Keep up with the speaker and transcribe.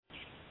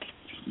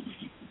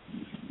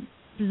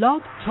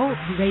Blog Talk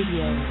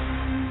Radio.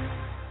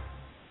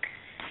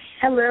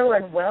 Hello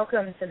and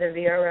welcome to the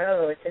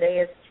V.R.O.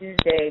 Today is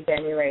Tuesday,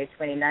 January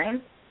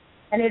 29th,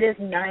 and it is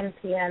 9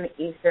 p.m.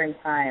 Eastern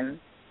Time.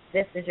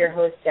 This is your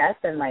host, Jess,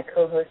 and my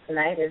co-host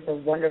tonight is the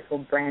wonderful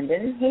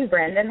Brandon. Hey,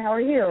 Brandon, how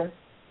are you?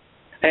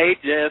 Hey,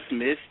 Jess,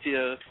 missed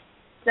you.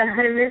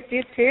 I missed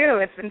you, too.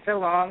 It's been so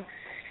long,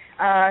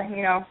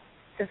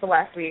 since the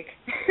last week,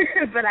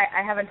 but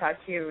I haven't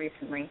talked to you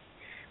recently.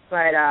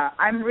 But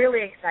I'm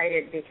really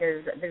excited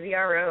because the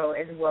V.R.O.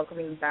 is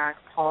welcoming back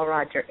Paul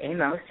Roger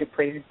Amos, who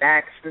plays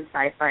Vex from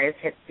SyFy's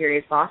hit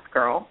series Lost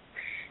Girl.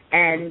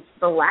 And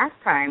the last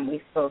time we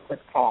spoke with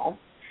Paul,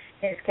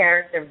 his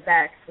character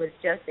Vex was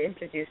just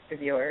introduced to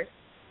viewers.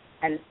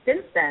 And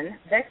since then,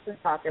 Vex's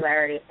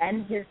popularity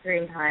and his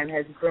screen time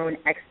has grown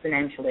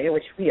exponentially,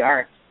 which we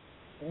are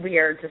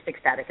just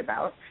ecstatic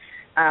about.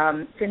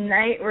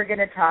 Tonight we're going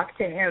to talk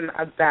to him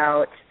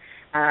about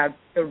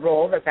the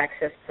role that Vex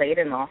has played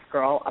in Lost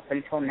Girl up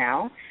until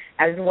now,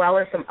 as well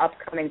as some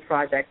upcoming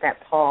project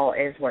that Paul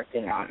is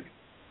working on.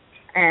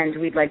 And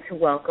we'd like to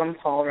welcome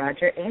Paul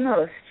Roger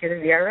Amos to the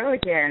V.R.O.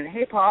 again.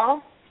 Hey,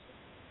 Paul.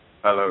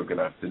 Hello, good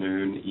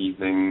afternoon,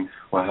 evening.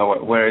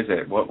 Well, where is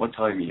it? What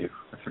time are you?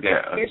 I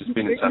forget. It's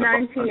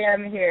 9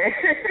 p.m. here.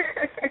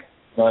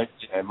 9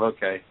 p.m.,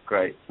 okay,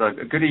 great.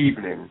 Good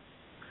evening.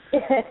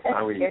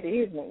 How are you? Good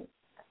evening.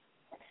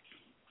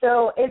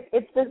 So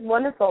it's just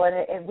wonderful,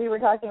 and we were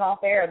talking off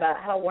air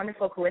about how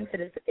wonderful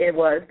coincidence it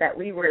was that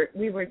we were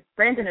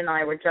Brandon and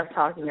I were just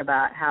talking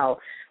about how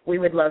we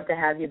would love to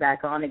have you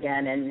back on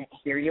again, and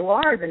here you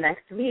are the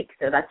next week.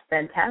 So that's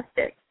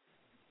fantastic.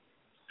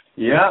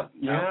 Yeah.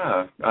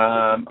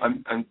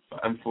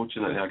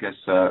 Unfortunately, I guess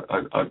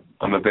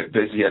I'm a bit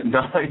busy at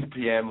 9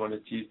 p.m. on a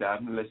Tuesday. I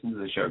haven't listened to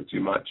the show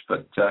too much,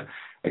 but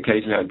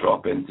occasionally I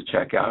drop in to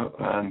check out.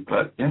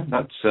 But yeah,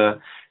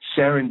 that's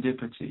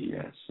serendipity.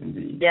 Yes,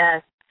 indeed.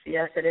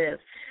 Yes, it is.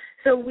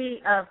 So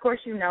we, of course,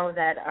 you know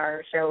that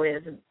our show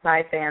is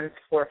by fans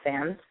for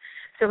fans.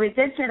 So we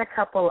did get a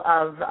couple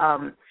of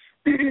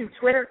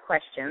Twitter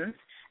questions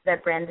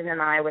that Brandon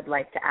and I would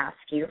like to ask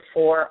you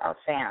for our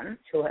fans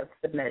who have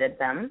submitted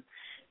them.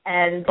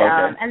 And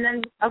okay. And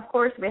then, of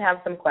course, we have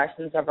some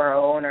questions of our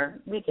own,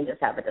 or we can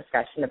just have a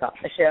discussion about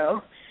the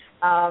show.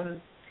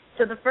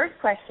 So the first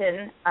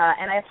question,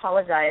 and I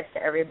apologize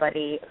to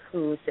everybody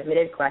who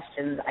submitted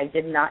questions. I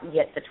did not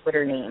get the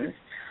Twitter names.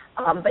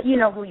 But you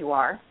know who you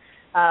are.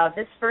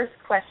 This first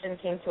question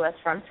came to us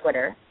from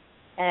Twitter,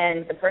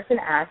 and the person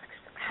asks,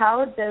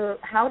 how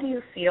do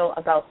you feel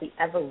about the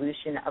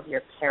evolution of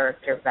your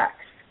character Vex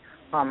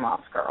on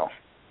Lost Girl?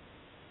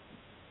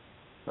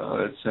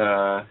 Well,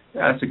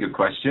 that's a good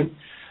question.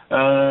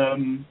 How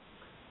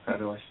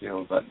do I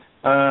feel? But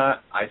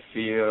I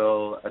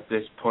feel at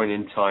this point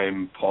in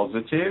time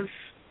positive.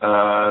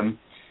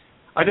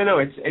 I don't know.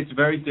 It's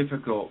very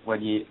difficult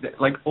when you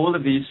like all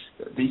of these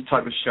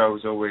type of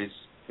shows always.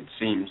 It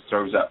seems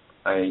throws up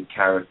a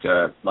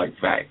character like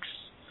Vex.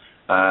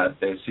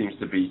 There seems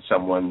to be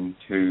someone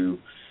who,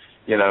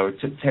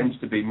 tends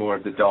to be more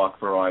of the dark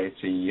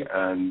variety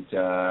and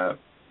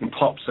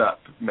pops up,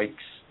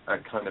 makes a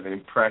kind of an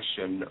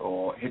impression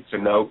or hits a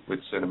note with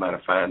a certain amount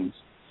of fans.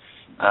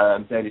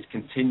 Then it's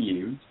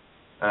continued.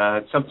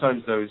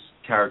 Sometimes those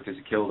characters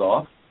are killed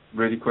off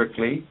really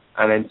quickly,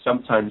 and then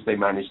sometimes they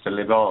manage to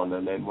live on,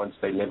 and then once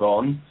they live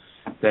on,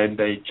 then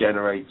they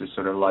generate a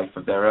sort of life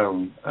of their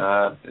own.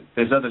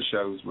 There's other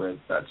shows where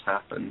that's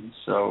happened,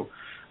 so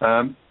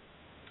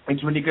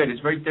it's really good.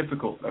 It's very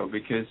difficult though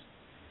because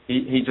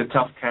he's a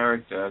tough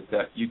character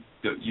that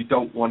you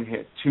don't want to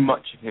hit too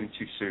much of him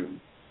too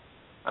soon.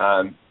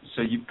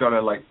 So you've got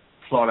to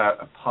plot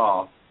out a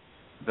path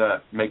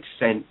that makes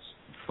sense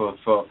for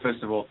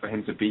first of all for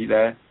him to be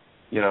there,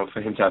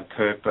 for him to have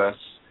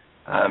purpose,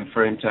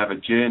 for him to have a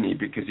journey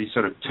because he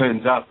sort of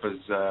turns up as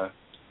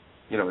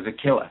as a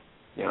killer.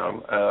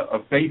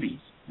 Of babies,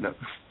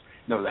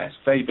 no less,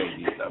 fae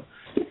babies, though.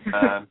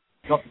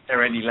 Not that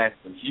they're any less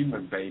than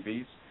human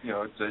babies.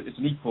 It's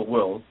an equal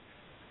world.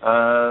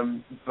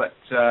 But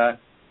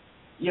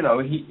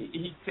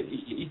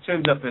he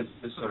turns up as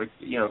a sort of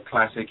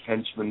classic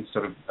henchman,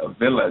 sort of a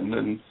villain,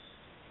 and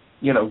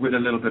with a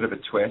little bit of a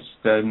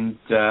twist. And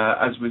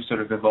as we've sort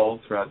of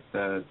evolved throughout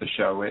the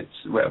show,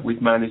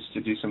 we've managed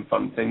to do some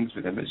fun things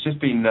with him. It's just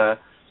been a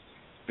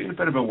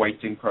bit of a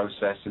waiting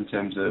process in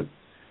terms of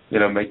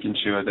making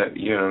sure that,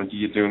 you're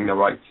doing the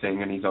right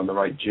thing and he's on the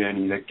right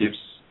journey that gives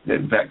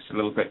Vex a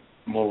little bit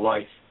more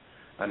life.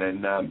 And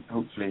then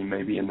hopefully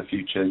maybe in the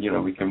future,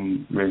 we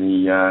can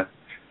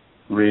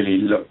really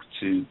look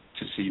to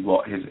see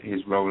what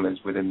his role is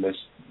within this,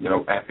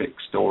 epic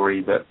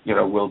story that,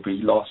 will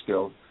be Lost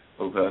Girl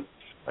over,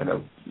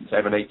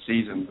 7-8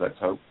 seasons, let's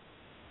hope.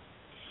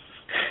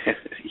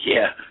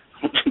 Yeah,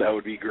 that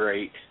would be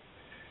great.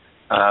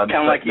 Kind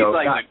of like he's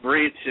like the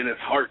bridge and his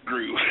heart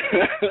grew.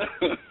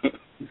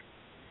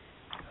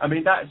 I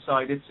mean, that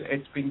aside,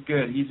 it's been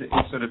good. He's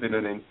sort of in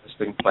an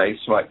interesting place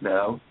right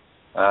now.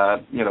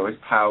 His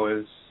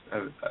powers,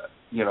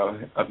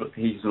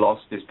 he's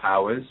lost his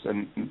powers,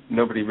 and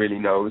nobody really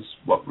knows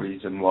what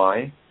reason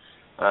why.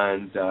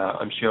 And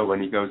I'm sure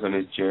when he goes on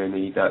his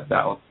journey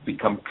that'll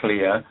become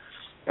clear.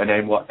 And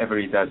then whatever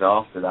he does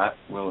after that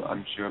will,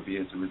 I'm sure, be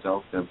as a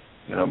result of,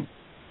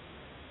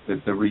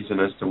 the reason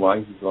as to why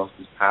he's lost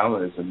his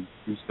powers and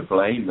who's to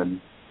blame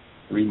and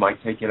who he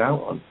might take it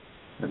out on.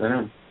 I don't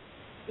know.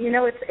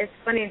 It's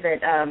funny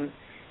that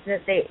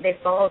they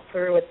followed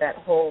through with that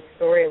whole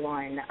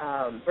storyline.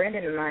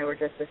 Brandon and I were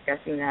just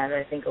discussing that,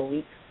 I think, a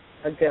week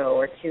ago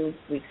or 2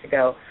 weeks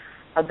ago,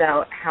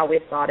 about how we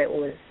thought it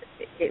was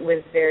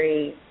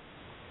very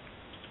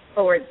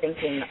forward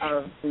thinking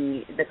of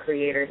the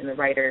creators and the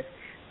writers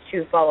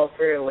to follow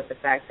through with the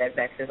fact that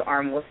Vex's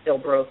arm was still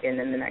broken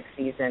in the next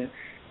season,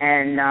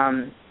 and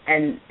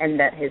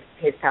that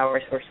his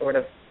powers were sort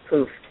of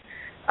poofed,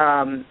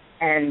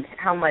 and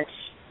how much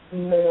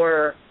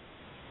more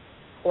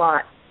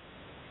plot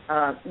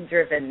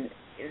driven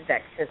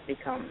Vex has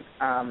become.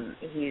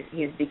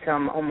 He's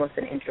become almost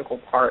an integral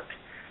part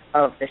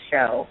of the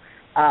show,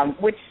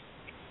 which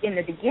in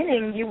the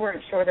beginning you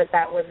weren't sure that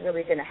was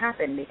really going to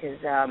happen, because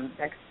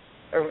Vex,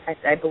 or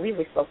I believe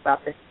we spoke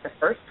about this the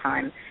first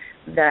time,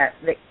 that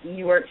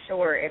you weren't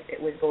sure if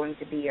it was going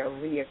to be a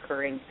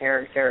reoccurring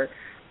character,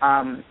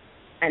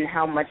 and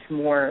how much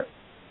more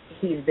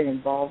he's been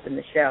involved in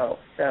the show.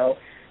 So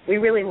we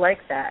really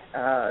like that.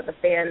 The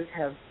fans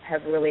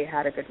have really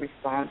had a good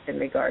response in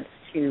regards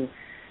to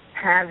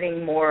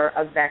having more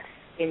of Vex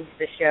into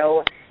the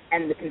show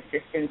and the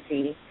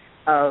consistency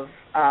of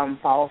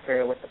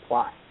follow-through with the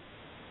plot.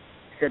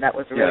 So that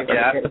was really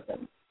good of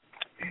them.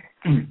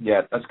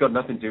 Yeah, that's got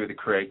nothing to do with the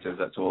creators.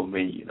 That's all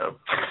me,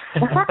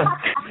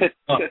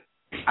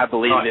 I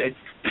believe it.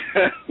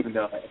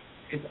 No,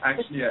 it's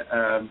actually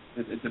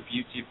it's a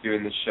beauty of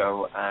doing the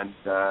show, and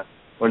a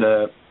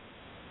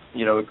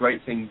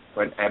great thing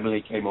when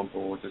Emily came on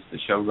board as the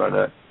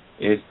showrunner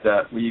is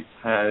that we've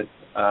had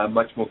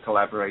much more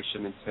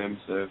collaboration in terms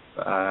of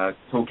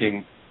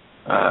talking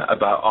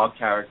about our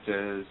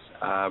characters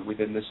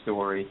within the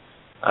story,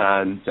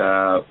 and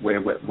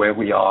where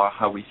we are,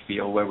 how we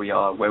feel, where we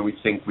are, where we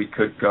think we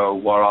could go,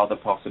 what are the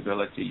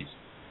possibilities.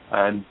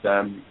 And,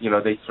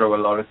 they throw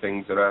a lot of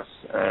things at us,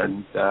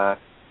 and,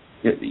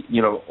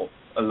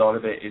 a lot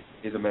of it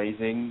is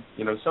amazing.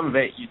 Some of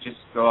it you just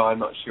go, I'm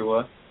not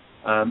sure,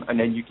 and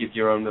then you give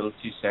your own little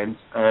 2 cents,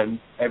 and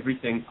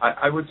everything.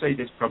 I would say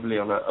this probably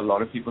on a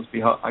lot of people's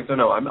behalf. I don't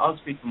know. I'll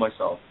speak for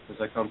myself,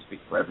 because I can't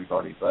speak for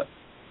everybody, but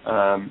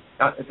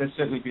there's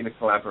certainly been a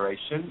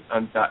collaboration,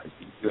 and that has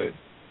been good.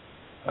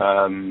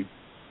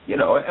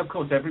 Of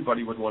course,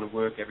 everybody would want to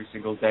work every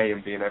single day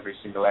and be in every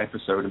single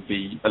episode and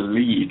be a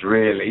lead,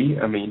 really.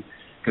 I mean,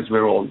 because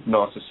we're all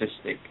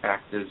narcissistic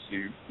actors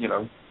who,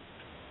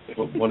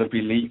 want to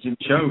be leads in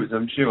shows,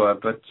 I'm sure.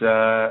 But,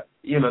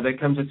 there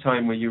comes a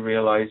time where you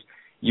realize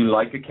you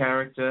like a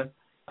character,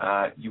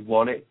 you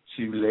want it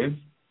to live,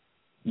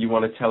 you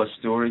want to tell a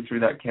story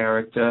through that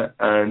character,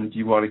 and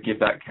you want to give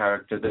that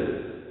character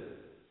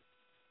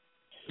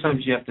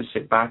Sometimes you have to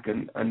sit back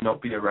and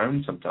not be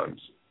around sometimes.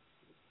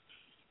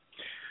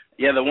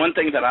 Yeah, the one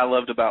thing that I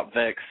loved about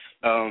Vex,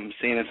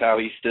 seeing as how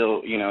he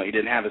still, he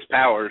didn't have his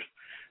powers,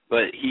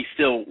 but he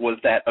still was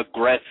that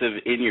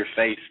aggressive,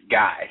 in-your-face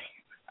guy.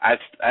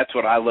 That's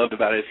what I loved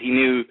about it, is he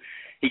knew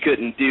he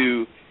couldn't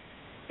do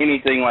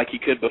anything like he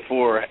could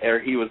before, or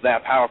he was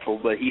that powerful,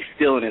 but he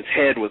still in his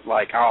head was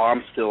like, oh,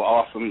 I'm still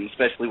awesome,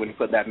 especially when he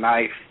put that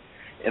knife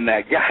in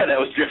that guy that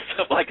was dressed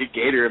up like a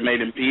gator and made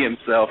him pee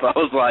himself. I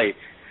was like,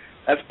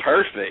 that's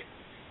perfect.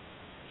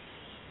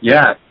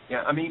 Yeah.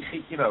 I mean,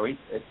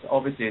 it's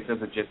obviously it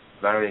doesn't just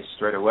vanish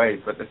straight away.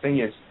 But the thing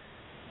is,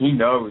 he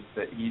knows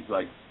that he's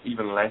like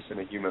even less than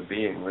a human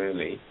being,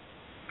 really,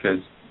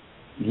 because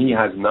he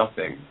has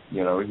nothing.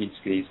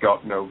 He's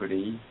got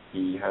nobody.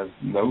 He has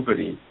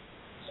nobody.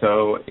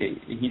 So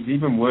he's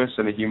even worse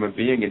than a human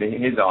being in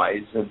his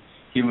eyes. And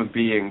human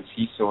beings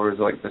he saw as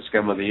like the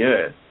scum of the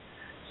earth.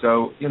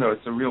 So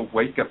it's a real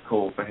wake-up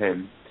call for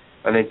him.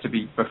 And then to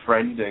be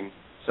befriending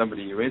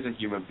somebody who is a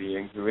human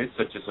being, who is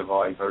such a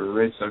survivor, who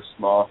is so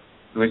smart,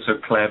 who is so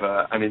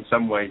clever, and in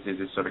some ways is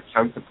a sort of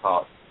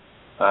counterpart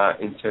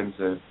in terms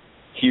of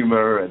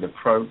humor and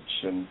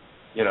approach and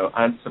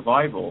and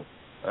survival.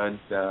 And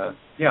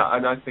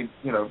and I think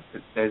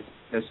there's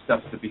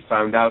stuff to be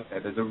found out there.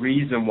 There's a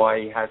reason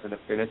why he has an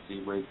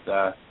affinity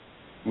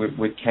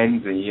with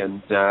Kenzie,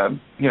 and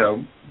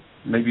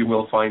maybe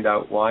we'll find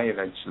out why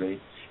eventually.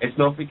 It's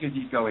not because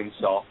he's going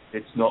soft.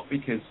 It's not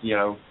because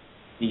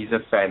he's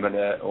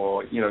effeminate,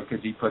 or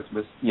because he puts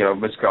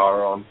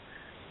mascara on.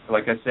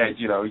 Like I said,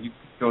 you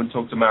go and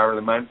talk to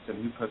Marilyn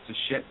Manson, who puts a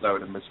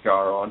shitload of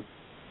mascara on.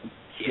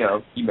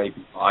 He may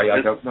be bi,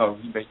 I don't know.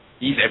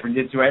 He's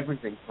into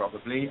everything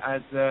probably,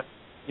 as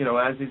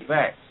as is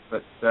Vex.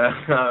 But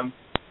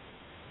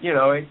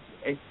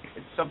it's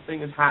something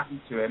has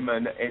happened to him,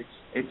 and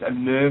it's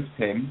unnerved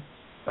him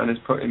and has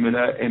put him in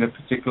a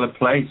particular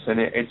place, and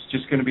it's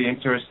just going to be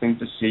interesting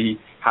to see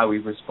how he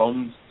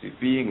responds to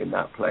being in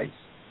that place.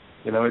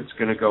 It's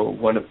going to go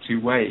one of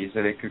two ways,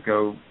 and it could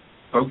go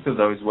both of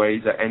those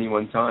ways at any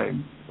one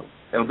time.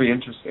 It'll be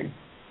interesting.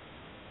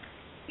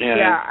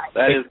 Yeah,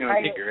 that is going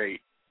to be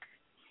great.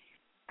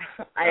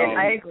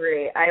 I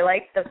agree. I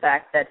like the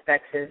fact that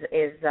Vex is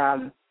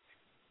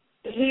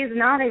he's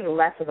not any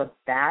less of a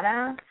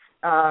badass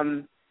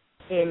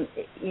in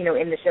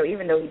the show,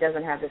 even though he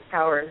doesn't have his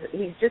powers.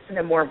 He's just in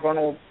a more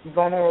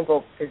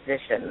vulnerable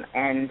position,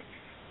 and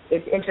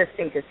it's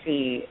interesting to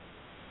see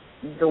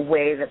the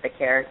way that the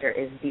character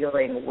is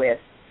dealing with,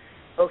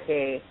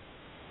 okay,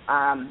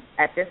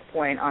 at this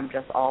point I'm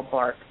just all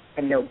bark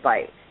and no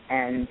bite,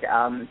 and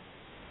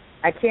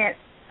I can't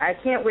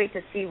wait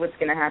to see what's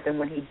going to happen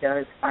when he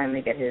does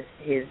finally get his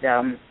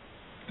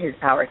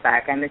powers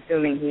back. I'm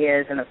assuming he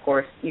is, and of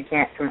course you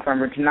can't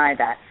confirm or deny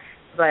that,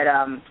 but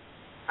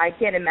I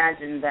can't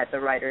imagine that the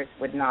writers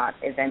would not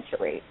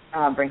eventually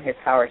bring his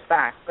powers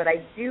back. But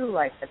I do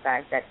like the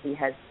fact that he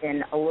has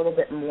been a little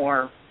bit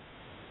more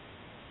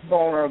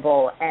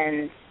vulnerable,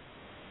 and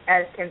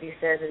as Kenzie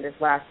says in this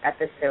last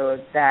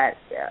episode, that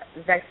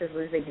Vex is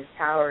losing his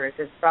powers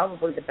is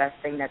probably the best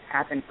thing that's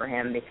happened for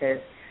him, because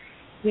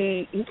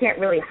he can't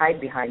really hide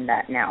behind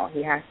that now.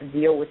 He has to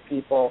deal with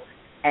people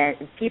and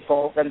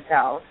people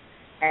themselves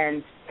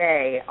and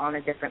stay on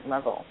a different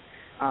level,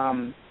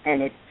 and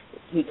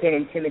he can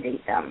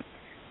intimidate them.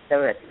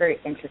 So it's very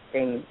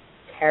interesting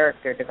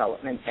character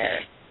development there.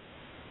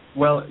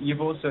 Well,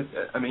 you've also,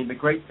 the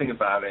great thing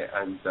about it,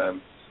 and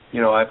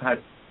I've had,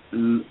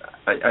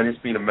 and it's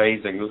been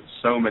amazing.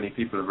 So many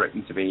people have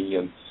written to me,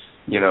 and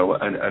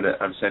and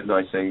I've said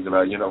nice things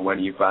about, when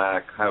are you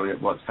back?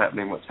 What's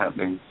happening?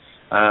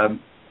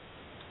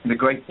 The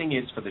great thing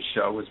is for the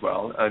show as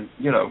well, and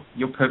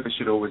your purpose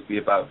should always be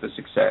about the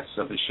success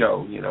of the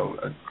show.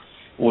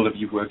 All of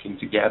you working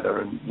together,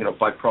 and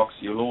by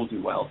proxy, you'll all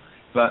do well.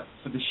 But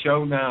for the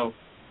show now,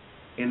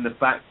 in the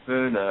back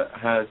burner,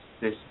 has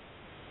this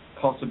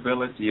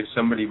possibility of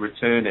somebody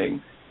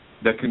returning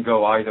that can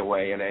go either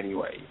way in any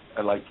way.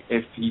 Like,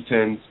 if he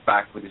turns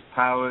back with his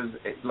powers,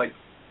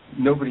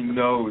 nobody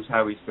knows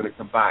how he's going to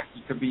come back.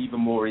 He could be even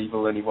more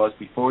evil than he was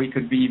before. He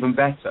could be even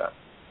better.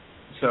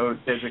 So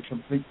there's a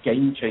complete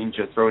game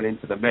changer thrown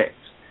into the mix.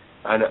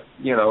 And,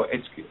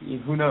 it's,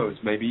 who knows,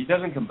 maybe he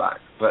doesn't come back.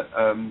 But,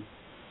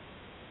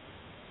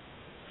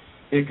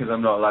 because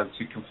I'm not allowed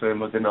to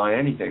confirm or deny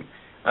anything.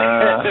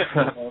 But,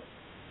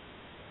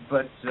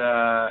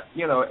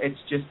 it's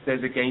just,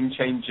 there's a game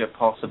changer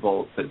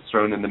possible that's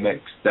thrown in the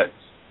mix that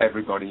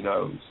everybody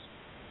knows.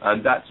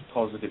 And that's a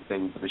positive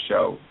thing for the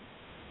show.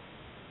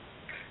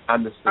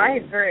 And the story. I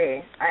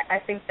agree. I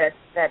think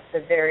that's a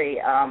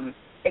very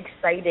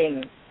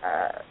exciting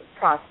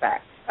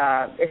prospect,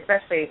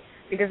 especially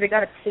because we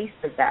got a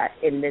taste of that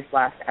in this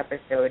last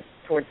episode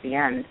towards the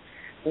end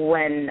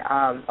when,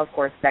 of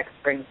course, Vex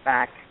brings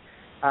back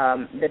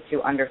the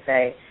two Under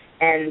Fae.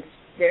 And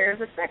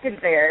there's a second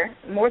there,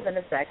 more than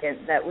a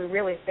second, that we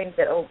really think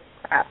that, oh,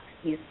 crap,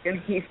 he's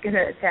going to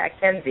attack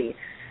Kenzie.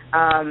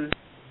 And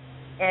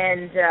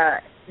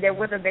there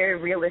was a very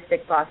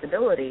realistic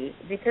possibility,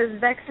 because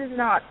Vex is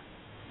not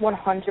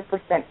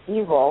 100%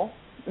 evil,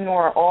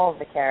 nor are all of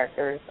the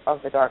characters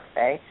of the Dark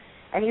Fae,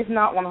 and he's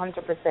not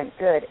 100%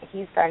 good.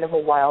 He's kind of a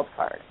wild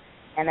card.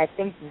 And I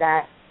think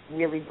that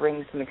really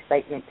brings some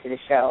excitement to the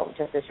show,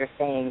 just as you're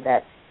saying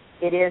that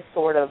it is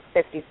sort of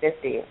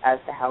 50-50 as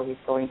to how he's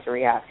going to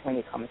react when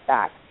he comes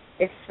back.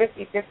 It's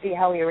 50-50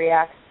 how he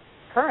reacts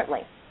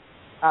currently.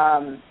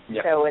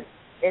 So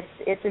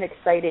it's an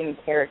exciting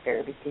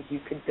character, because you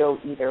could go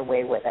either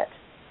way with it.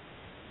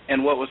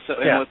 And what's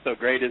so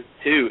great is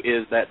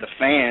that the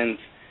fans,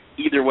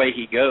 either way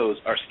he goes,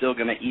 are still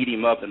going to eat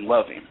him up and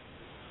love him.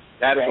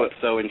 That's right. What's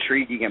so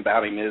intriguing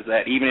about him, is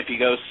that even if he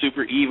goes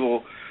super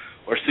evil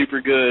or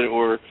super good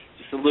or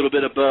just a little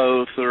bit of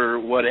both or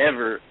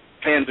whatever,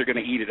 fans are going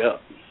to eat it up,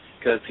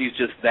 because he's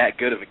just that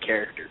good of a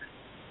character.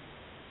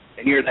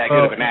 And you're that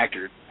good of an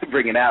actor to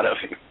bring it out of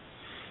him.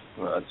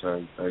 Well, that's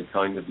very, very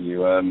kind of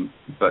you. I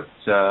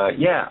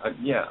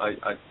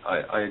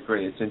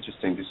agree. It's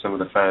interesting, because some of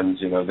the fans,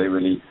 they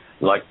really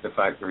like the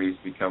fact that he's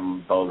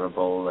become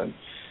vulnerable, and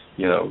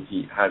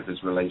he has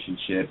this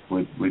relationship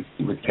with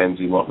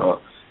Kenzie and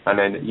whatnot. And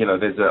then,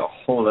 there's a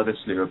whole other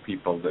slew of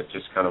people that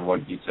just kind of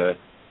want you to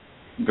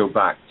go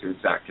back to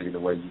exactly the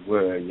way you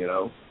were,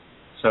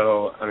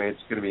 So,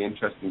 it's going to be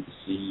interesting to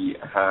see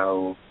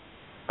how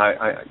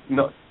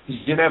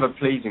you're never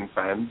pleasing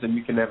fans, and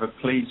you can never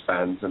please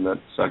fans, and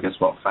that's, I guess,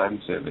 what fan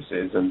service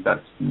is, and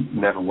that's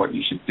never what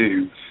you should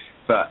do.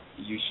 But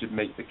you should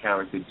make the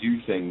character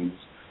do things,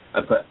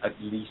 but at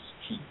least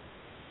keep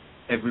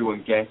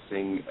everyone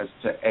guessing as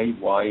to A,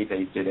 why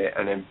they did it,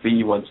 and then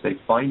B, once they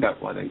find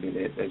out why they did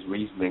it, there's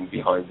reasoning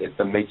behind it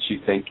that makes you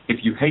think.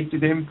 If you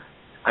hated him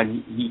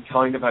and he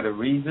kind of had a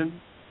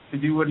reason to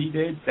do what he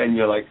did, then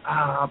you're like,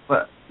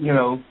 but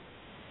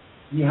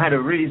he had a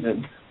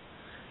reason.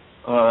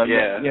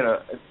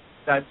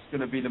 That's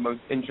going to be the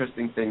most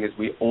interesting thing as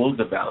we all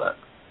develop.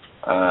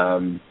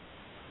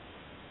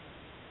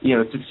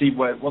 To see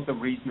what the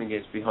reasoning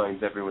is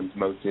behind everyone's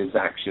motives,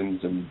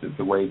 actions, and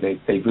the way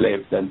they've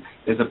lived. And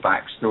there's a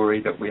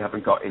backstory that we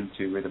haven't got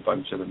into with a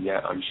bunch of them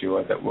yet, I'm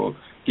sure, that will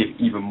give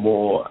even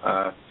more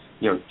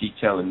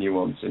detail and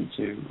nuance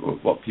into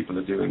what people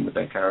are doing with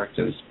their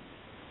characters.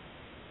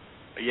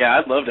 Yeah,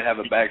 I'd love to have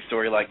a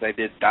backstory like they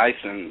did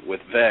Dyson with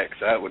Vex.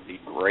 That would be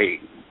great.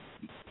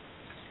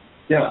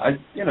 Yeah, I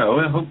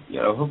hope,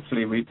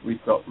 hopefully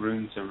we've got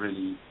room to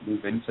really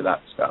move into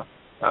that stuff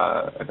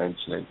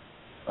eventually.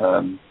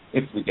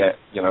 If we get,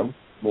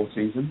 more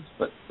seasons,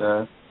 but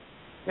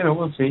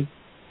we'll see.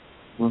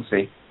 We'll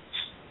see.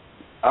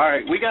 All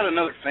right, we got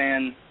another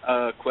fan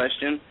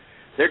question.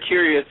 They're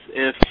curious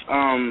if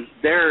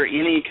there are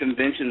any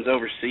conventions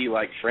overseas,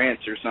 like France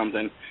or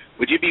something.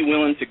 Would you be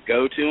willing to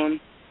go to them?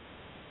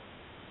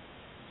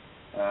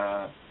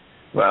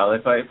 Well,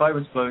 if I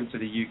was flown to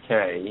the UK,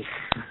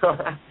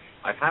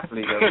 I'd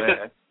happily go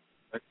there.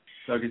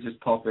 So I could just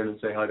pop in and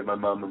say hi to my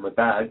mum and my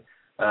dad,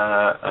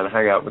 and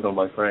hang out with all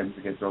my friends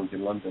and get drunk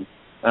in London.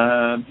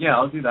 Yeah,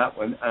 I'll do that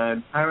one.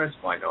 And Paris,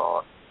 why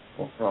not?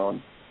 Or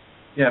France.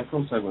 Yeah, of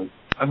course I would.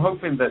 I'm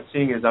hoping that,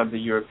 seeing as I'm the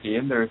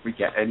European, that if we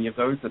get any of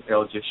those, that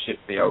they'll just ship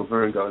me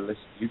over and go, listen,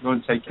 you go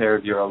and take care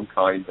of your own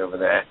kind over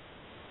there,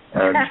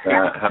 and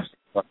have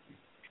some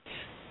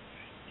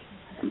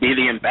fun. Be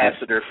the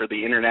ambassador for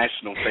the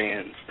international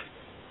fans.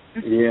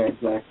 Yeah,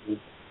 exactly.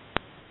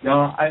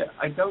 No,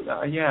 I don't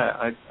know.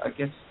 Yeah, I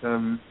guess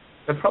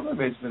the problem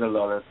is with a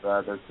lot of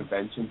those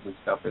conventions and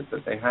stuff is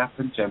that they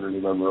happen generally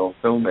when we're all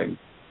filming.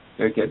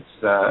 It gets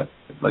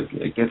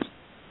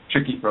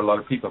tricky for a lot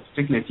of people,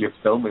 particularly if you're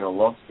filming a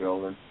Lost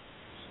Girl, and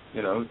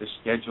the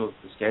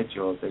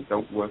schedule. They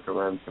don't work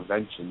around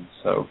conventions,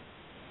 so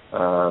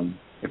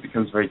it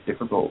becomes very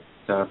difficult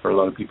for a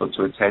lot of people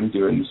to attend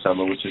during the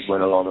summer, which is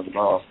when a lot of them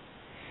are.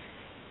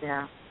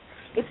 Yeah,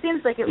 it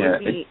seems like it would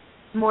be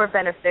more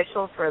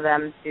beneficial for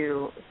them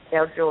to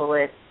schedule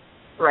it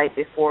right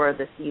before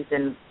the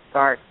season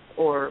starts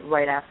or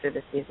right after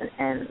the season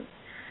ends.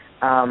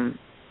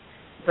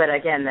 But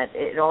again, that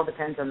it all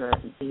depends on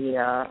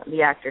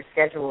the actors'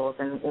 schedules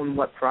and on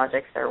what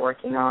projects they're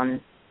working on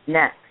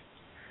next.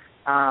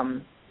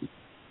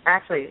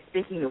 Actually,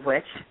 speaking of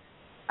which,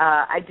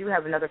 I do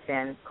have another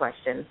fan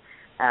question.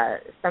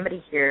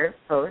 Somebody here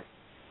posed,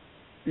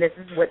 this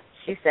is what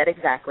she said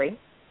exactly.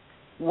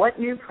 What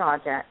new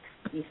projects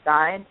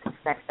besides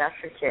Sex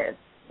After Kids,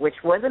 which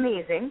was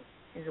amazing,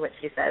 is what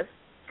she says,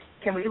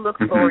 can we look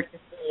forward to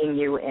seeing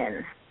you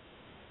in?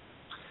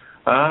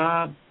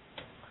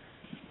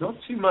 Not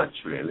too much,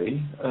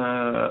 really.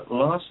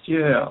 Last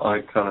year,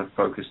 I kind of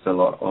focused a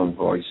lot on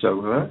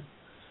voiceover,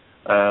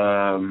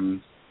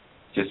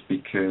 just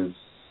because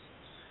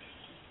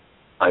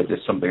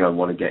it's something I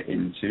want to get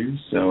into.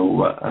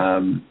 So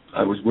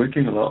I was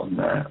working a lot on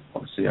that.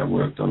 Obviously, I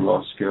worked on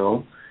Lost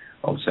Girl.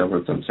 Obviously, I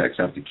worked on Sex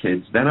After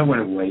Kids. Then I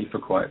went away for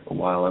quite a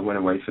while. I went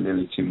away for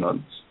nearly 2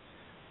 months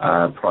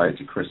prior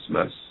to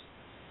Christmas.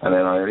 And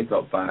then I only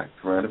got back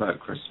around about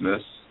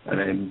Christmas. And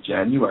then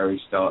January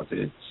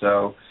started.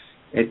 So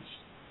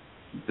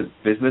the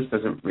business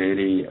doesn't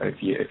really, if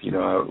you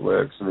know how it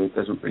works, it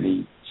doesn't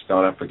really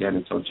start up again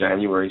until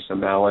January. So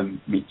now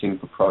I'm meeting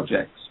for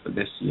projects for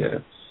this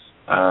year,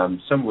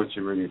 some of which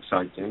are really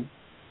exciting.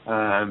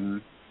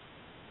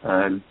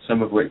 And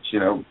some of which,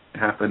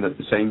 happen at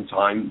the same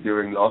time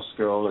during Lost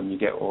Girl, and you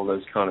get all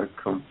those kind of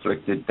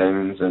conflicted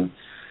things. And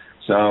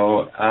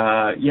so,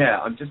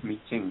 I'm just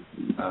meeting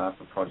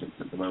for projects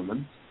at the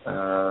moment,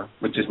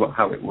 which is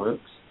how it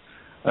works.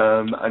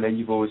 And then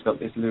you've always got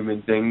this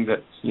looming thing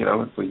that,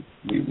 if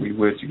we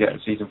were to get a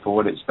season 4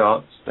 when it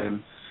starts,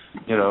 then,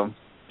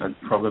 I'd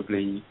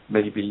probably,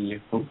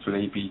 maybe,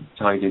 hopefully be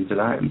tied into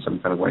that in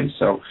some kind of way.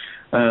 So,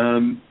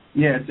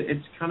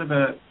 it's kind of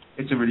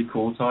it's a really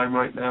cool time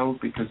right now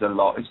because a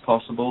lot is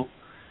possible.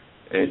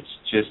 It's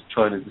just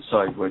trying to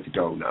decide where to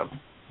go now.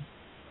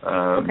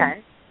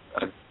 Okay.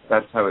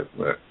 That's how it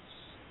works.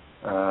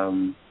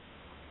 And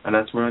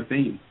that's where I've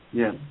been.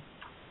 Yeah.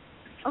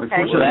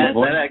 Okay.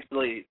 Well, that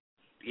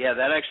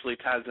actually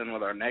ties in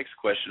with our next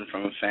question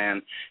from a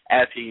fan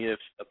asking if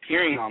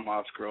appearing on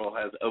Lost Girl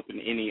has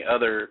opened any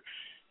other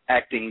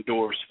acting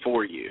doors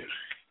for you.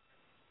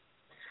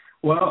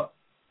 Well,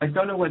 I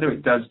don't know whether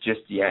it does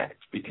just yet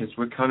because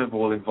we're kind of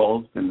all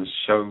involved in the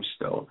show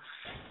still.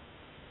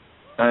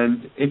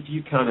 And if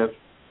you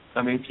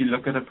if you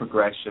look at a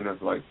progression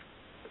of like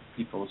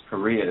people's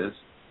careers,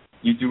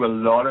 you do a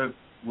lot of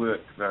work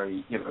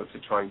to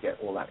try and get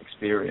all that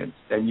experience.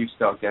 Then you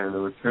start getting a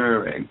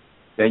recurring,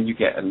 then you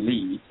get a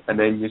lead, and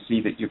then you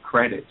see that your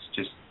credits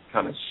just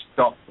kind of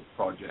stop the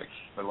project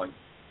for like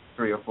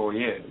 3 or 4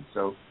 years.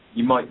 So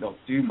you might not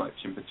do much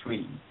in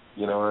between.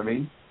 You know what I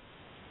mean?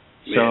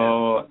 Yeah.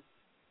 So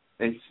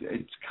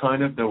it's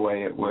kind of the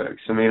way it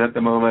works. At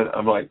the moment,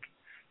 I'm like,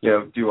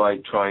 do I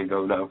try and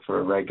go now for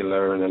a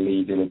regular and a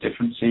lead in a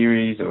different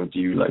series, or do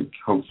you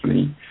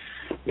hopefully,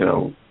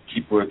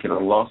 keep working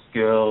on Lost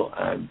Girl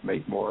and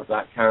make more of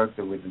that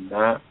character within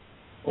that,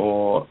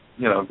 or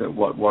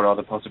what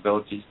other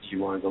possibilities do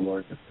you want to go more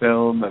into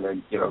film and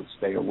then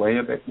stay away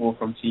a bit more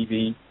from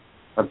TV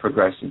and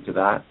progress into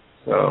that?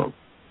 So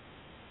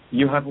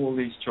you have all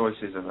these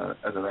choices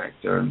as an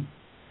actor, and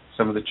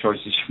some of the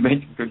choices you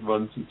make are good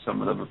ones and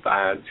some of them are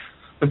bad.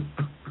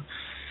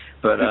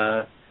 But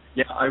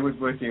I was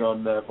working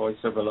on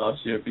voiceover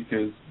last year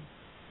because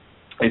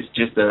it's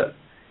just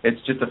it's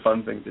just a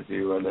fun thing to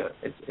do, and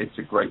it's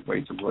a great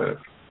way to work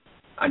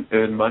and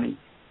earn money.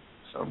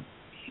 So,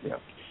 yeah.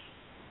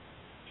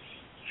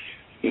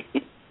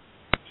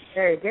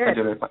 Very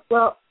good.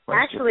 Well,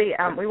 actually,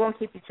 we won't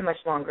keep you too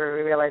much longer.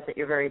 We realize that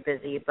you're very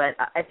busy, but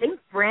I think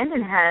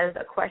Brandon has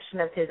a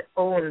question of his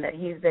own that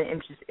he's been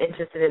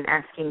interested in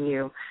asking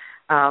you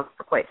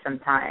for quite some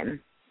time.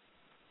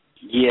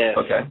 Yes.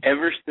 Okay.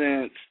 Ever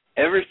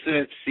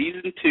since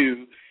season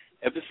 2,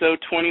 episode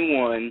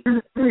 21,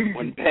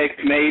 when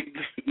Beck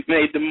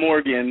made the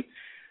Morgan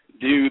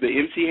do the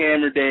MC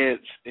Hammer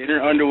dance in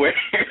her underwear,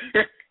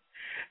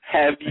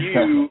 have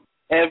you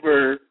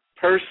ever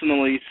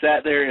personally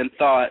sat there and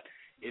thought,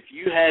 if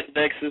you had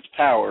Vex's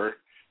power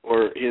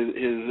or his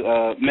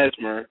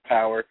mesmer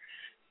power,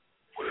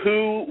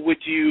 who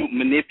would you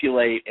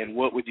manipulate and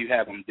what would you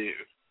have him do?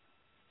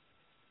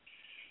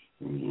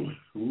 Who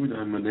would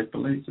I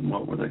manipulate and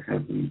what would I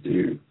have him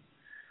do?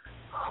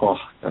 Oh,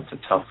 that's a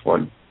tough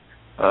one.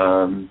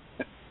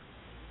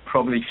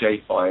 Probably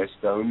Jay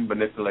Firestone,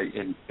 manipulate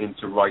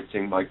into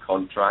writing my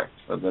contract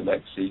for the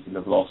next season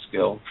of Lost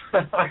Girl.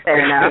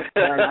 Fair enough.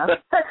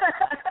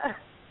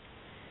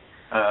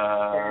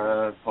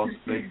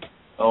 Possibly.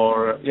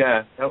 Or,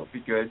 yeah, that would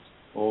be good.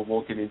 Or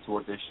walking into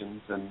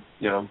auditions and,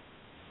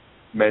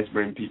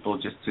 mesmering people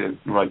just to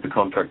write the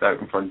contract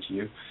out in front of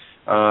you.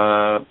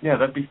 Yeah,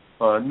 that'd be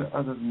fun.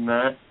 Other than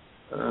that,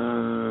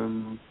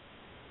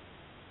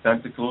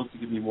 Santa Claus to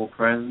give me more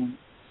presents.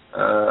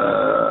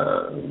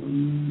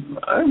 I'm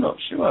not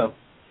sure.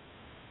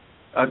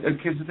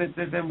 Because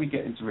then we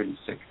get into really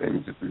sick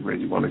things if we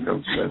really want to go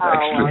to those.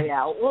 Oh, well,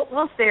 yeah.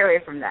 We'll stay away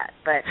from that.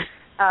 But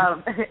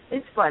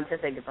it's fun to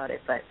think about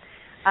it. But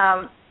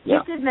you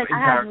did mention,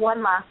 I have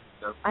one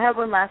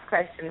last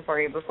question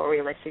for you before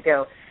we let you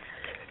go.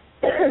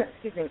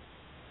 Excuse me.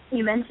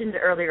 You mentioned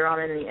earlier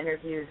on in the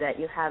interview that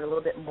you had a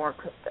little bit more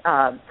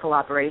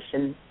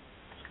collaboration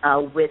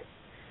with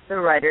the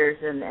writers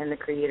and the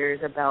creators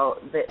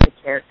about the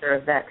character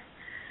of Vex.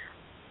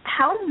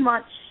 How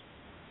much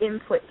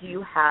input do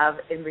you have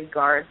in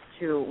regards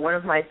to one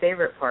of my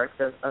favorite parts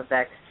of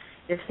Vex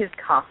is his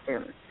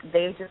costumes?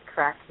 They just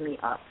crack me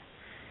up.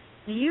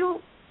 Do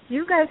you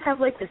guys have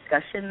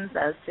discussions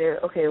as to,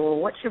 okay, well,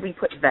 what should we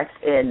put Vex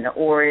in,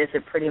 or is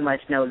it pretty much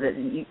no, that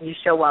you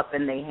show up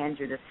and they hand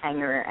you this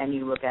hanger and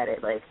you look at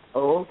it like,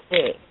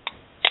 okay?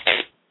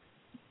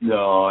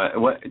 No,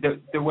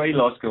 the way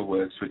Lost Girl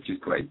works, which is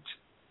great,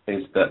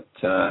 is that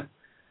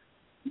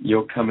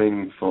you're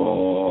coming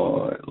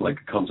for a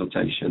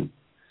consultation,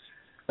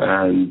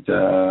 and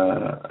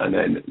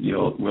then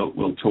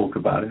we'll talk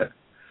about it.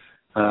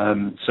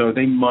 So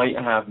they might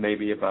have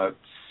maybe about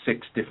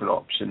 6 different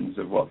options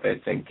of what they're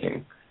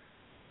thinking,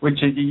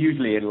 which is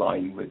usually in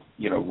line with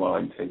what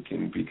I'm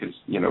thinking, because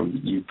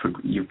you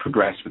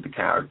progress with the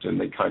character and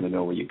they kind of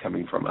know where you're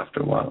coming from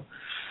after a while.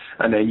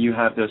 And then you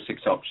have those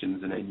 6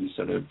 options, and then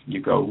you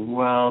go,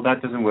 well,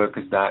 that doesn't work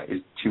because that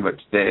is too much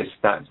this,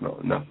 that's not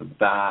enough of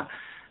that.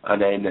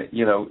 And then,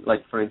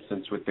 for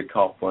instance, with the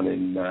cop one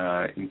in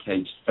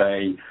Caged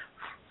Fae,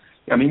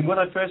 I mean, when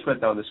I first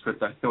read down the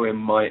script, I thought it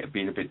might have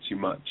been a bit too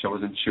much. I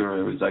wasn't sure.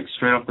 It was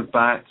straight off the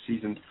bat,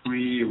 season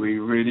 3, are we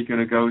really going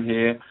to go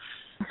here?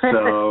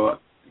 So...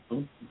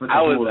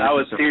 I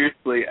was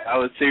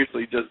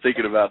seriously just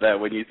thinking about that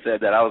when you said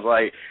that. I was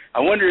like,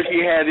 I wonder if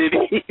he had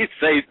any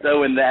say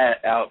so in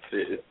that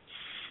outfit.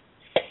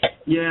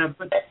 Yeah,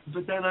 but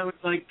then I was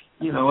like,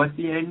 at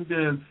the end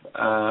of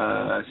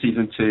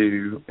season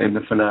 2 in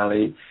the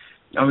finale,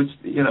 I was,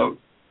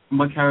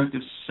 my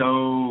character's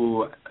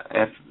so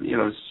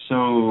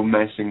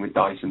messing with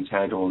Dyson's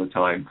head all the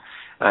time,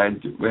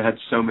 and we had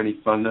so many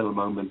fun little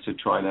moments of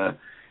trying to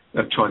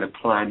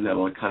plan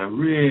little kind of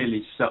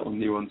really subtle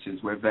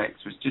nuances where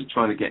Vex was just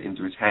trying to get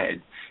into his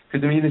head.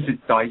 Because, this is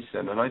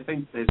Dyson, and I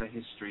think there's a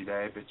history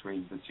there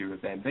between the two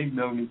of them. They've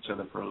known each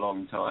other for a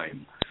long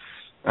time.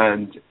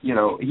 And,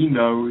 he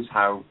knows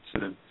how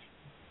sort of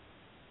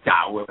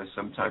dour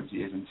sometimes he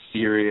is and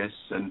serious,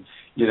 and,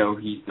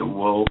 he's the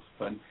wolf.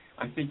 And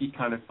I think he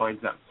kind of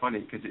finds that funny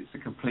because it's the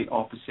complete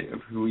opposite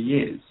of who he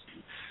is.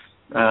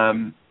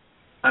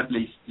 At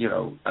least,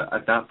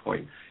 at that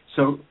point.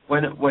 So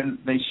when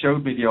they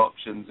showed me the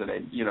options, and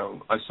then,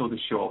 I saw the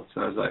shorts,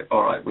 and I was like,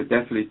 all right, if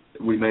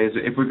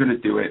we're going to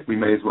do it, we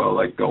may as well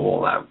go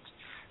all out.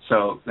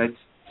 So let's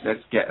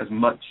get as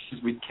much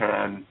as we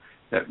can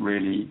that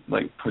really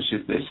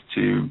pushes this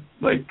to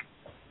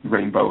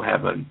rainbow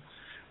heaven,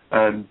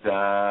 and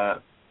I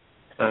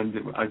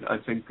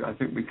think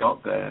we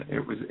got there.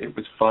 It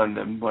was fun,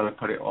 and when I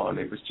put it on,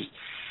 it was just,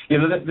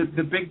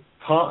 the big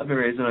part of it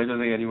is, and I don't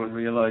think anyone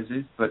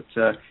realizes, but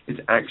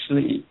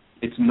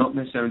it's not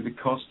necessarily the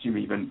costume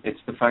even,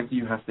 it's the fact that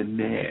you have to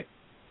nair.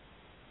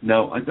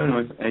 Now, I don't know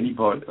if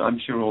anybody, I'm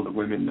sure all the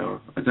women know.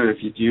 I don't know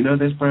do you know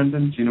this,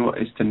 Brandon? Do you know what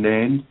is to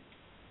nain?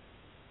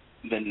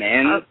 The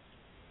nain?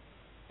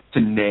 To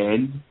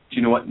nain. Do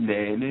you know what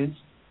nain is?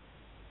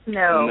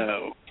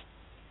 No.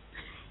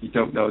 You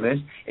don't know this?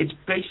 It's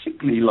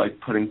basically like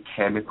putting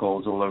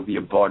chemicals all over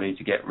your body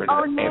to get rid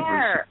of Nair.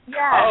 everything.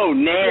 Yeah. Oh,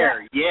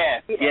 nair.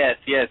 Yeah. Yes.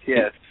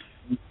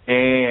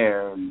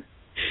 Damn.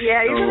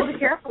 Yeah, you gotta be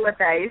careful with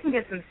that. You can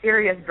get some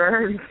serious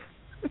burns.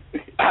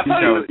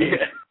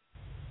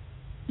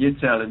 You're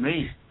telling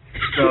me.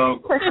 So,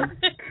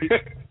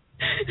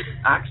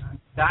 actually,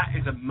 that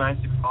is a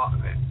massive part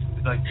of it.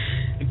 It's like,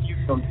 if you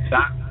go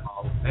that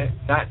part of it,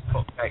 that's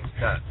what Vex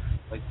does.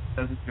 Like,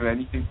 doesn't do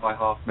anything by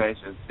half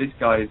measures. This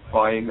guy is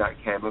buying that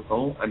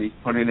chemical, and he's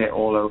putting it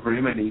all over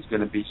him, and he's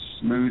going to be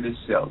smooth as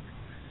silk.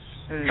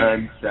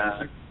 And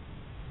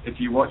if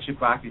you watch it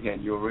back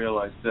again, you'll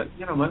realize that,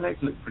 my legs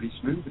look pretty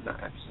smooth in that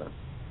episode.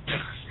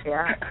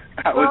 Yeah.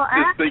 I was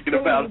just thinking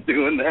about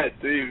doing that,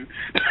 too.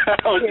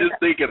 I was just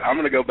thinking, I'm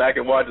going to go back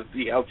and watch and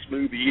see how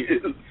smooth he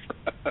is.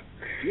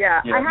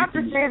 Yeah, I have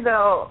to say,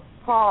 though,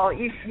 Paul,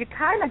 you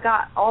kind of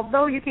got,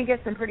 although you can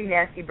get some pretty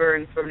nasty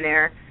burns from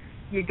there,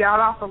 you got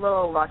off a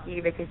little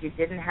lucky because you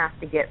didn't have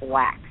to get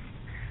waxed,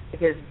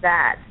 because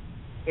that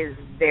is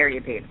very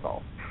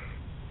painful.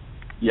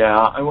 Yeah,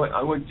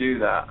 I would do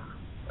that.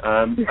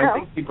 I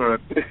think people are.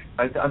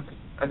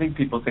 I think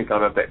people think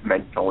I'm a bit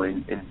mental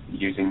in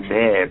using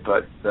Nair,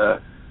 but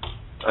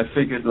I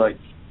figured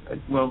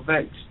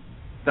Vex,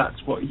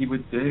 that's what he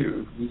would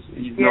do.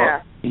 He's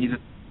not.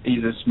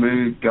 He's a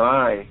smooth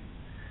guy.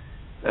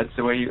 That's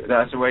the way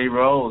he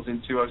rolls.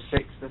 In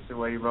 206, that's the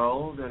way he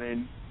rolled,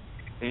 and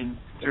in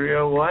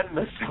 301,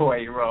 that's the way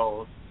he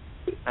rolls.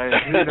 And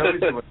who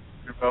knows what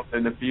he'll roll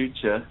in the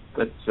future?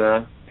 But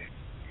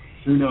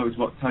who knows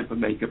what type of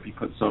makeup he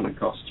puts on in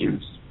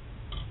costumes.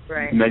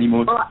 Right. Many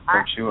more times,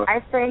 I'm sure. I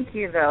thank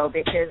you, though,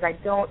 because I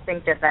don't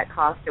think that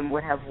costume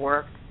would have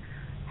worked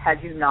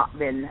had you not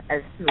been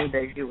as smooth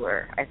as you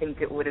were. I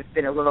think it would have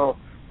been a little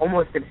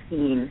almost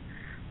obscene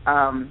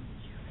and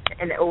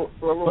a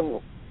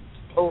little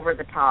over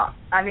the top.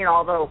 I mean,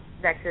 although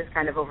Vex is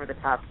kind of over the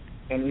top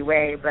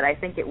anyway, but I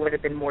think it would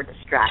have been more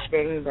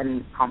distracting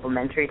than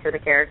complimentary to the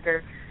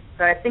character.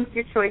 So I think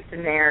your choice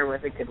in there was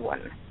a good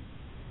one.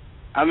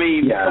 I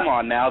mean, come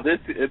on now. But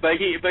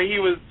he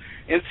was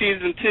in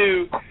season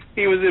 2.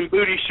 He was in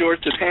booty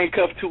shorts and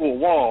handcuffed to a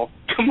wall.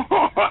 Come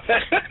on.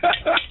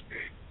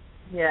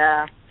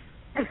 Yeah.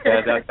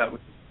 That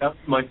was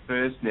my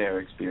first Nair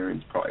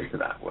experience prior to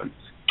that one.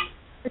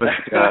 But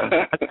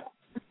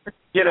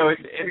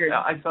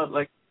I felt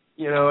like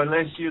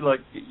unless you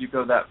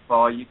go that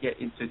far, you get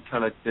into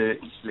kind of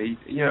dirty sleep.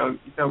 You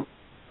don't.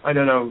 I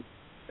don't know.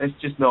 It's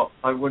just not.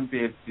 I wouldn't be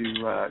able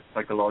to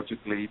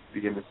psychologically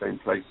be in the same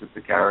place as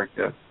the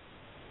character.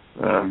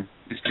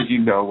 Just because you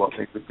know what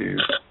they would do.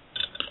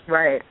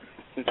 Right.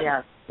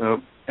 Yeah. So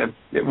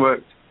it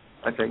worked,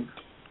 I think.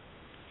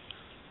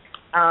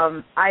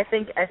 I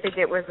think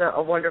it was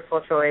a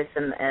wonderful choice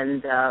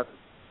and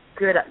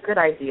good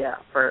idea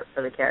for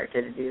the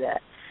character to do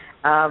that.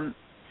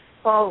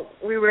 Paul,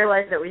 we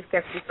realize that we've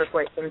kept you for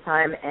quite some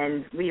time,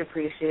 and we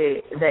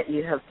appreciate that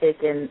you have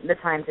taken the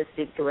time to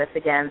speak to us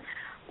again.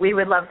 We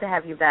would love to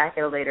have you back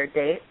at a later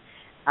date,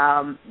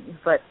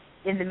 but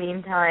in the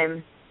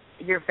meantime,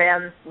 your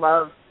fans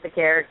love the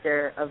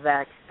character of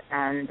Vex,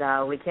 and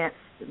we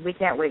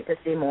can't wait to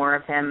see more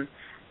of him.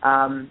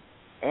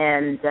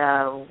 And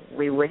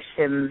we wish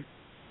him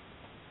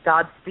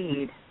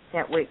Godspeed.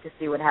 Can't wait to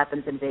see what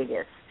happens in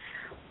Vegas.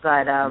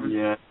 But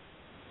in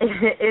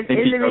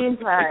the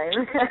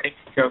meantime,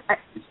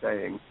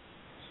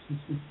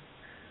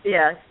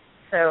 yes.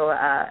 So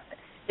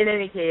in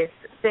any case,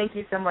 thank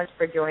you so much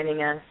for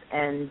joining us,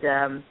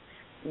 and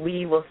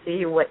we will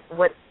see what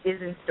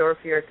is in store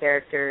for your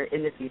character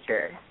in the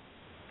future.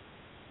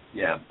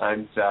 Yeah,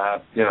 and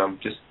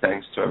just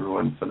thanks to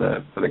everyone for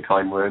the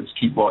kind words.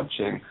 Keep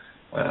watching.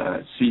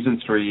 Season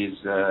 3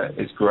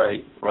 is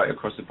great right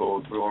across the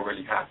board. We're all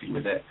really happy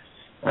with it,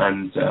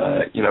 and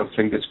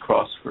fingers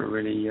crossed for a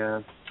really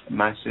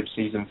massive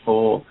season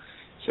 4,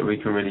 so we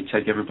can really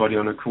take everybody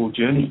on a cool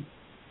journey.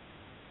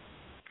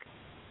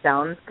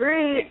 Sounds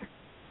great.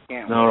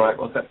 Yeah. All right.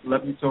 Well,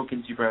 lovely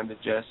talking to you, Brandon,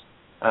 Jess,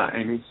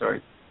 Amy.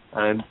 Sorry,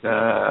 and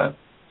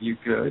you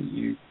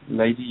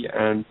lady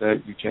and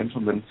you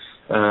gentlemen.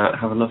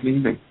 Have a lovely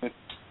evening.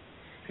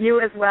 You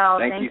as well.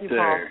 Thank you,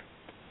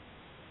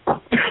 Paul.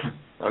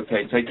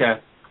 Okay, take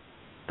care.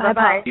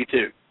 Bye-bye. You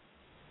too.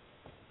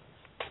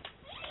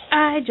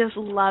 I just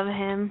love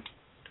him.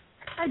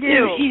 I do.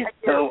 Dude, he's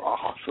so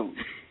awesome.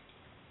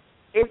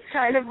 It's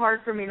kind of hard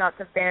for me not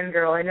to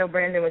fangirl. I know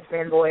Brandon was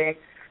fanboying,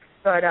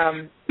 but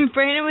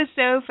Brandon was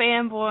so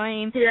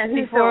fanboying so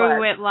before we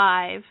went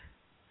live.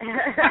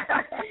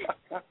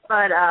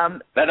 But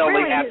that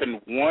only really,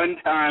 happened one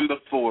time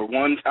before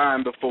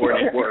and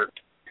it worked.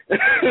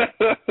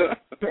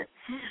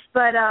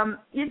 But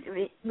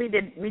we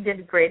did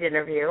a great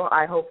interview.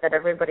 I hope that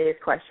everybody's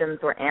questions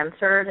were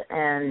answered,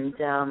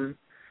 and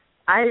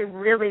I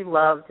really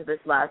loved this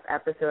last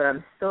episode.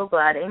 I'm so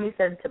glad. Amy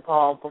said to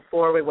Paul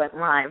before we went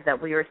live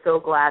that we were so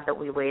glad that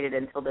we waited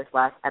until this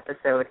last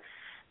episode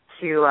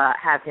to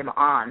have him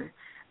on,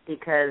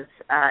 because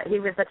he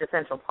was such a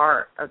central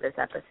part of this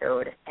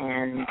episode,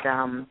 and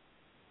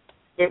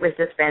it was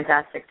just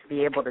fantastic to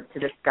be able to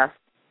discuss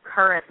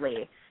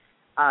currently.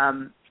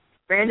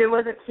 Brandon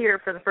wasn't here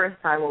for the first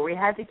time, where we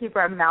had to keep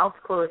our mouths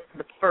closed for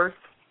the first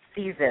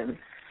season,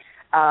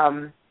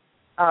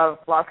 of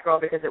Lost Girl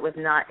because it was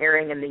not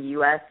airing in the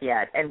U.S.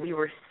 yet, and we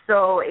were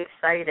so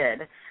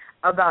excited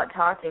about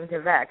talking to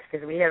Vex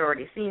because we had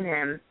already seen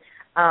him,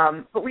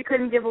 but we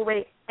couldn't give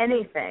away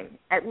anything.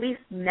 At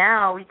least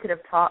now we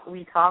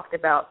talked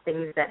about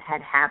things that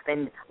had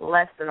happened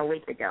less than a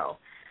week ago.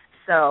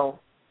 So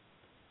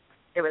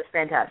it was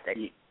fantastic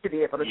to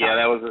be able to talk.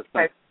 That was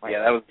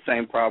the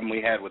same problem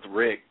we had with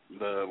Rick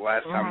the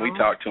last time we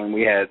talked to him.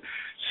 We had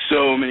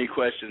so many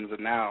questions,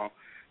 and now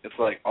it's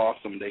like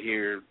awesome to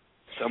hear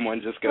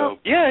someone just go,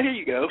 here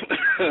you go.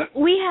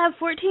 We have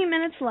 14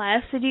 minutes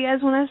left, so do you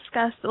guys want to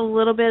discuss a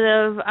little bit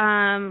of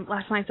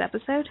last night's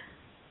episode?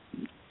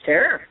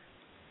 Sure.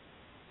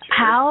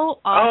 How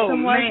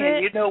awesome was it? Oh,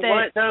 man, you know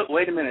what? No,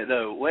 wait a minute,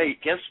 though.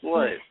 Wait, guess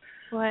what?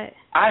 What?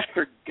 I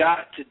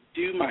forgot to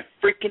do my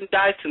freaking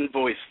Dyson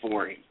voice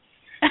for him.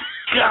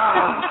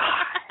 God!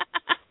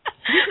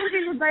 You can do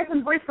your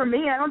Dyson voice for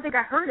me. I don't think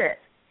I heard it.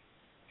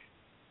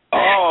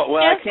 Oh,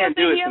 well, I can't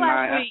do it here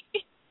tonight. Last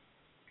week.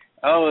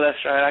 Oh, that's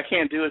right. I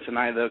can't do it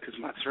tonight, though, because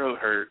my throat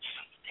hurts.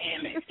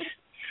 Damn it.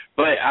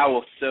 But I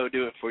will so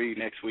do it for you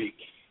next week.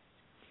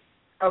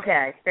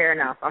 Okay, fair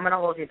enough. I'm going to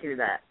hold you to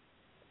that.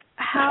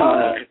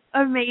 How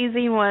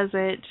amazing was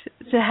it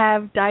to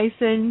have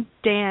Dyson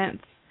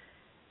dance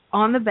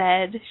on the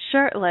bed,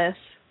 shirtless,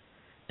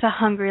 to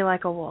Hungry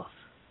Like a Wolf?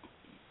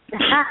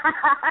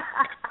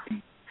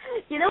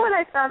 You know what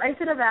I found? I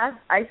should have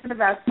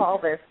asked Paul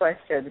this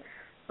question.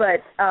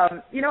 But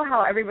you know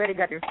how everybody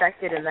got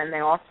infected and then they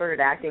all started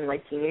acting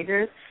like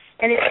teenagers?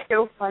 And it's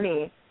so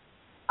funny.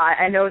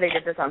 I know they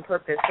did this on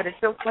purpose, but it's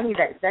so funny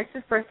that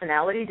Vex's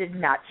personality did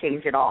not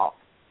change at all.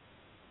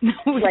 No,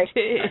 it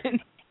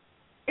didn't.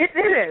 It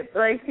didn't.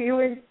 Like,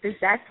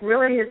 that's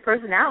really his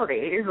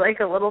personality. He's like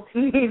a little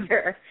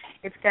teenager.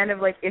 It's kind of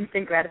like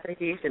instant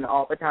gratification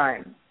all the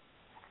time.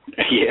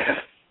 Yeah.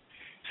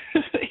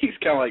 He's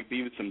kind of like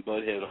Beavis and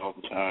Butthead all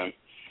the time.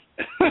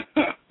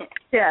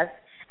 Yes.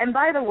 And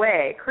by the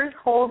way,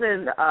 Chris's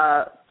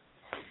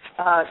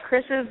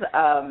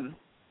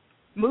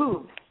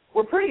moves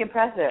were pretty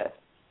impressive.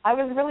 I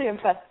was really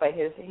impressed by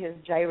his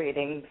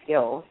gyrating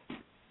skills.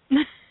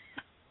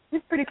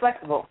 He's pretty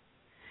flexible.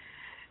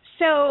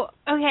 So,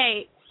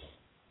 okay,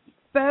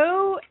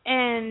 Bo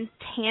and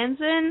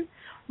Tanzan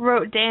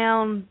wrote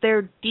down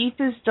their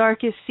deepest,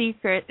 darkest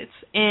secrets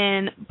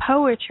in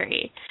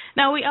poetry.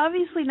 Now, we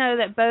obviously know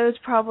that Bo's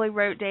probably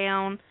wrote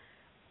down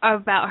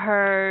about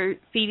her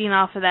feeding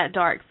off of that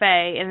dark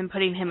fae and then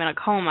putting him in a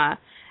coma.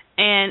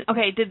 And,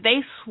 okay, did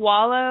they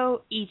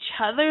swallow each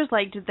other's?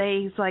 Like, did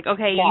they, like,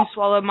 okay, you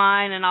swallow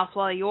mine and I'll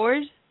swallow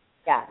yours?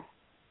 Yeah.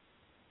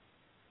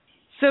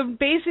 So,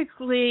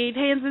 basically,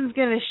 Tanzan's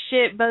going to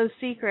shit Bo's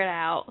secret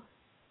out,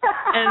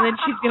 and then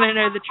she's going to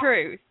know the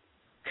truth.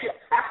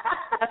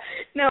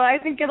 No, I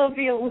think it'll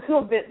be a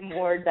little bit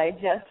more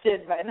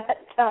digested by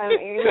that time,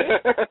 Amy.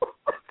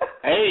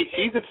 Hey,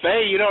 she's a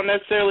fae. You don't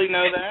necessarily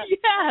know that.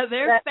 Yeah,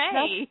 they're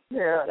fae.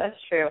 That's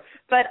true.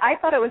 But I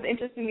thought it was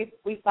interesting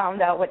we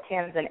found out what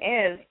Tanzan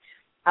is,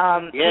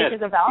 yes.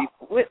 which is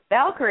with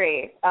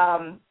Valkyrie.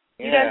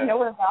 You guys know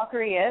what a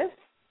Valkyrie is?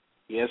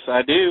 Yes,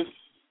 I do.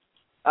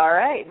 All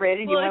right,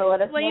 Brandon, you want to let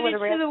us know what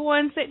explain it to the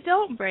ones that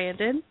don't,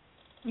 Brandon.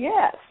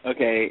 Yes.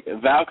 Okay,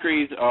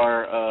 Valkyries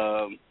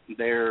are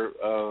they're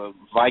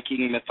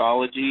Viking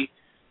mythology,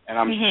 and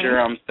I'm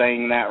sure I'm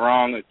saying that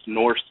wrong. It's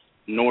Norse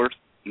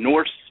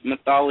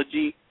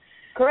mythology.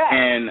 Correct.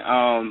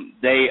 And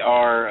they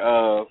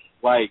are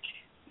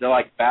they're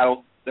like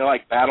battle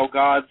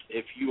gods.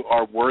 If you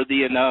are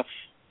worthy enough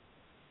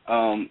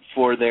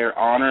for their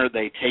honor,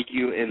 they take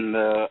you in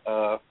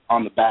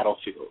on the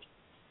battlefield.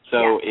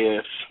 So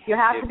if you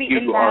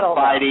are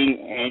fighting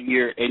and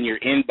you're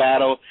in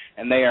battle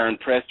and they are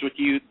impressed with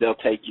you, they'll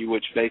take you,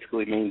 which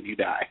basically means you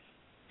die,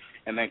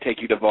 and they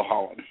take you to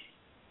Valhalla.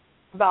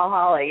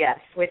 Valhalla, yes,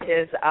 which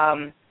is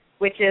the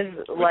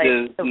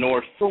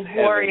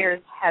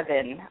warrior's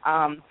heaven.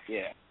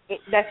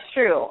 That's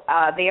true.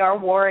 They are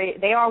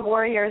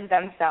warriors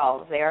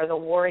themselves. They are the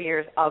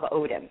warriors of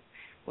Odin,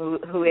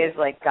 who is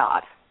like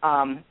God.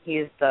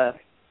 He's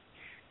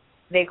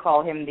they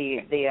call him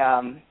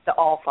the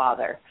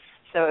All-Father.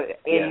 So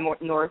in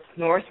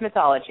Norse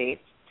mythology,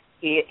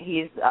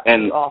 he's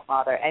the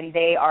All-Father, and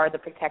they are the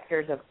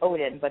protectors of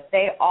Odin. But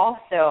they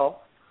also,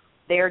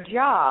 their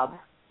job,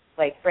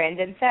 like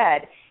Brandon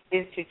said,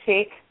 is to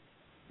take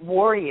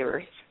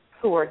warriors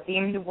who are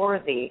deemed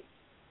worthy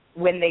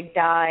when they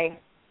die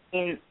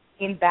in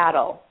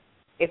battle.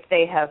 If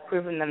they have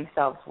proven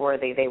themselves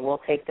worthy, they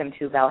will take them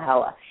to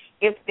Valhalla.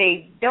 If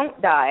they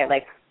don't die,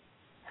 like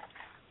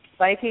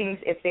Vikings,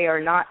 if they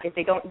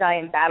don't die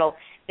in battle,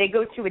 they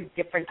go to a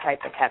different type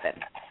of heaven.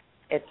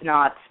 It's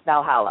not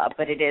Valhalla,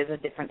 but it is a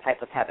different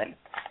type of heaven.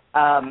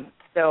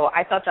 So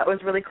I thought that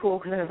was really cool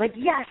because I was like,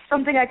 yes,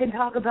 something I can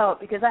talk about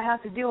because I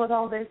have to deal with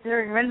all this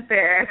during Ren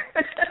Fair.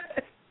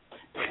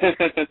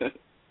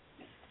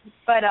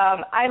 But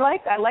I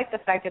like the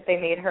fact that they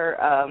made her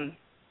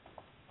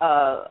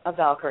a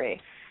Valkyrie,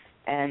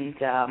 and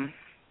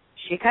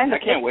she kind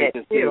of. I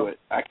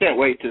can't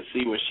wait to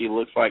see what she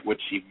looks like when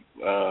she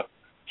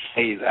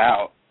phase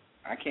out.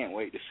 I can't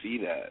wait to see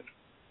that.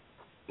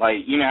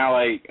 Like, you know how,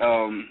 like,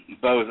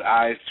 Bo's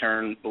eyes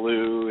turn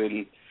blue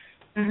and,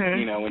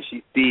 you know, when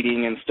she's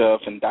feeding and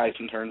stuff, and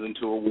Dyson turns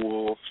into a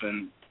wolf,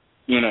 and,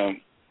 you know,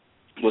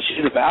 well,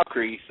 she's a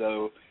Valkyrie,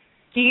 so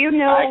do you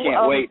know? I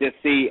can't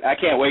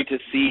wait to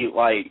see,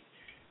 like,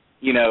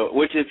 you know,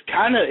 which is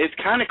it's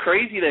kind of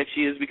crazy that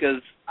she is,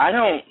 because I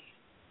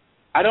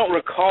don't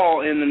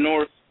recall in the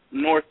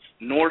Norse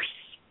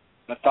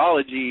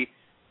mythology,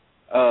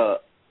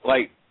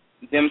 like,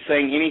 them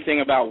saying anything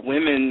about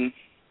women.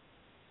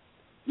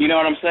 You know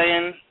what I'm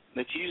saying?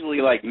 That's usually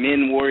like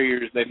men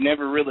warriors. I've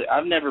never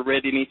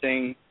read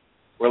anything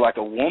where like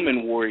a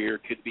woman warrior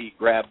could be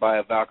grabbed by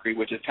a Valkyrie,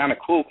 which is kind of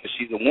cool because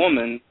she's a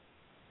woman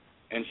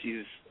and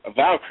she's a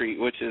Valkyrie,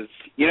 which is,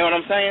 you know what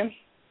I'm saying?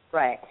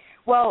 Right.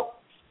 Well,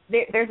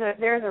 there's a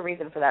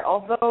reason for that.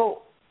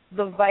 Although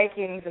the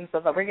Vikings and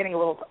stuff, we're getting a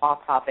little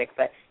off topic,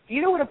 but do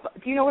you know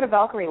what a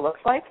Valkyrie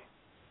looks like?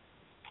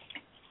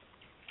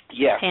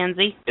 Yeah.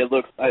 Pansy. It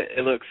looks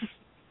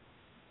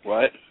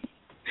what?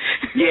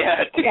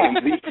 Yeah,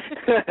 pansy.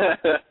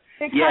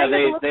 Yeah,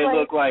 they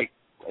look like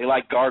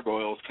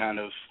gargoyles, kind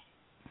of.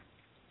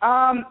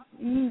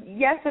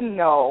 Yes and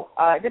no.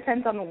 It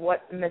depends on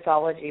what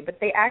mythology, but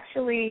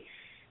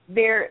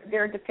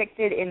they're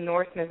depicted in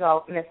Norse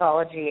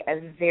mythology as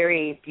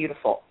very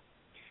beautiful.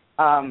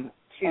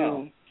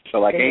 So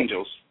like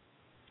angels.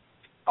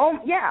 Oh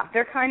yeah,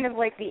 they're kind of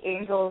like the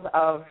angels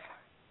of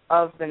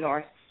the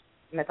Norse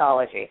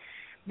mythology.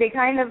 They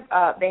kind of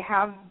they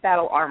have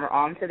battle armor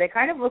on, so they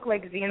kind of look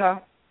like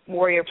Xena,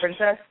 warrior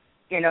princess.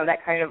 You know,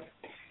 that kind of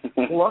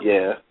look.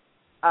 Yeah.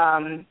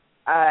 And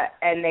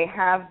they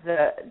have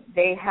the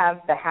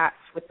hats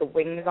with the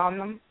wings on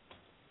them.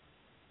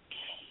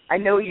 I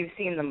know you've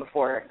seen them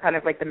before, kind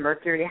of like the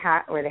Mercury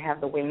hat where they have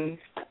the wings.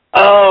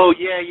 Oh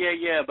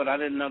yeah, but I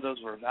didn't know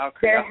those were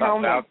Valkyrie. I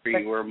thought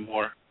Valkyrie were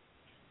more.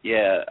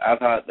 Yeah, I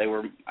thought they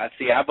were.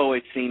 I've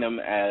always seen them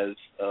as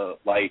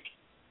like,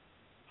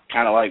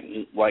 kind of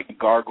like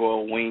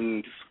gargoyle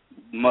winged,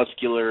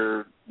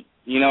 muscular.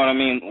 You know what I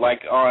mean?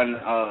 Like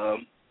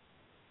on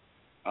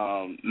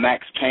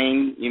Max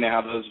Payne. You know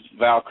how those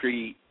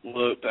Valkyrie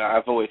looked.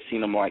 I've always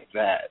seen them like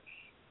that.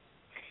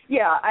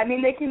 Yeah, I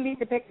mean they can be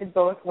depicted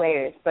both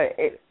ways, but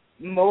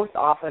most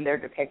often they're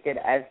depicted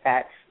as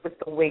that with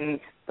the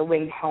winged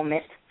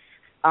helmet.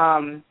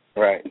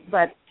 Right.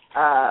 But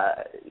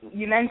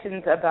you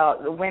mentioned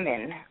about the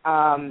women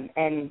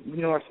and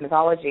Norse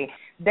mythology.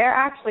 There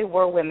actually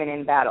were women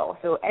in battle.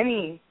 So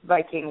any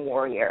Viking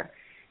warrior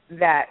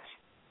that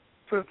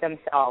proved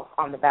themselves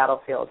on the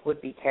battlefield would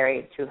be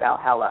carried to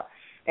Valhalla.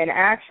 And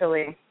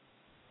actually,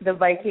 the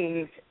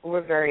Vikings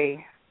were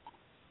very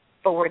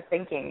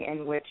forward-thinking,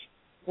 in which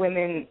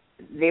women,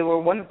 they were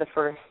one of the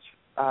first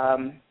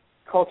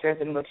cultures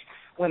in which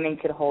women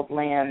could hold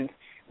land.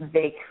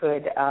 They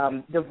could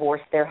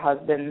divorce their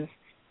husbands.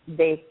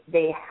 They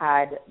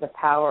had the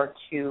power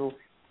to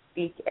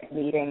speak at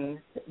meetings.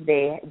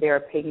 Their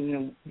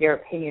opinion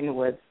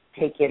was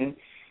taken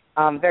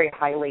very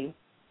highly.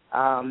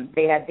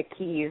 They had the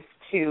keys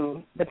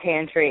to the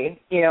pantry.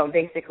 You know,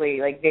 basically,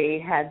 like they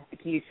had the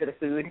keys to the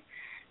food.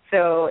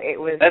 So it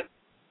was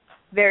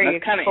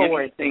very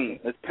forward.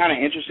 It's kind of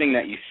interesting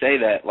that you say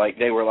that. Like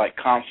they were like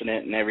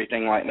confident and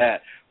everything like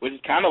that, which is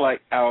kind of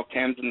like how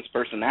Tamsin's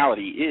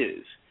personality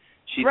is.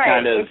 She's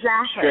kind of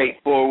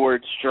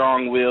straightforward,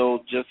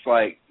 strong-willed, just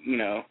like, you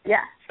know.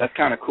 Yeah. That's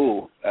kind of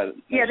cool. They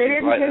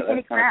didn't take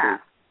any crap. Cool.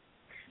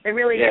 They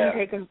really didn't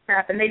take any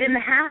crap, and they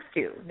didn't have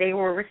to. They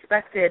were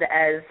respected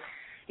as,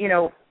 you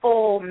know,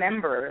 full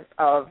members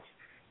of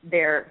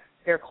their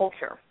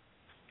culture.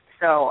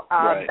 So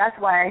that's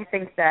why I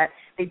think that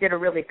they did a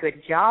really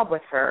good job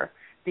with her,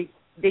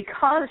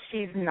 because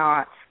she's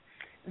not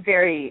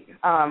very,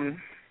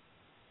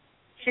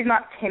 she's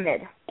not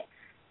timid,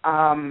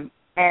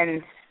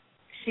 and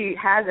she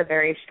has a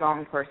very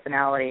strong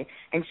personality,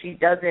 and she's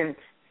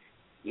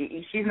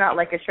not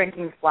like a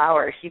shrinking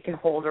flower. She can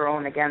hold her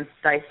own against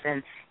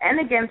Dyson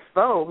and against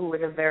V.R.O, who was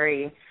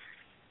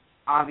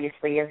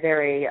obviously a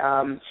very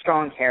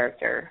strong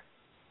character.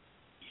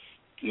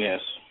 Yes.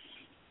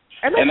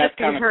 I'd like to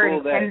see her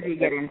and Kenzie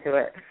get into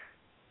it.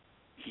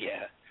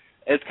 Yeah.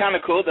 It's kind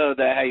of cool, though,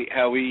 that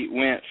how we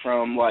went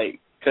from, like,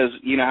 because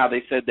you know how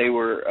they said they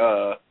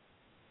were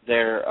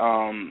their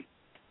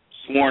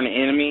sworn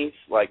enemies,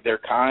 like their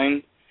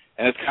kind.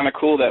 And it's kind of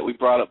cool that we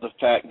brought up the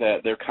fact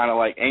that they're kind of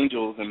like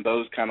angels and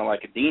Bo's kind of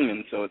like a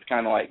demon, so it's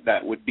kind of like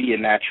that would be a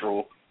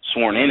natural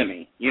sworn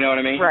enemy. You know what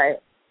I mean? Right.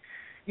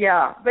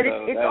 Yeah, but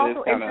it's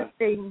also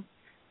interesting.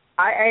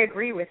 I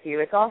agree with you.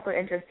 It's also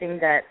interesting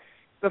that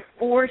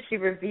before she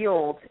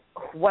revealed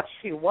what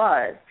she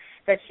was,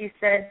 that she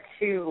said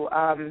to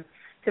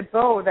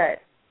Bo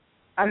that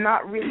I'm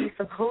not really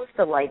supposed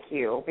to like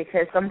you,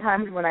 because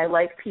sometimes when I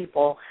like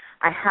people,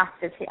 I have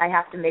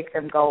to make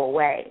them go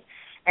away.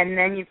 And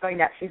then you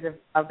find out she's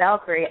a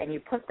Valkyrie, and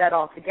you put that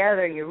all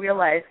together, and you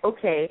realize,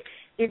 okay,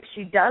 if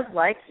she does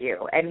like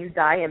you and you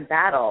die in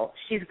battle,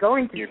 she's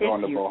going to take you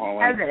to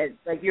heaven.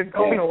 Like, you're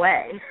going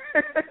away.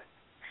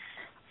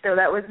 So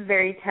that was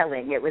very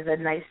telling. It was a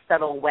nice,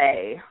 subtle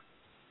way.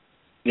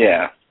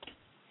 Yeah.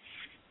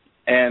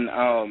 And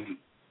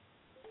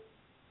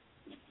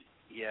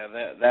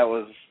that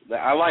was.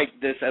 I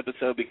liked this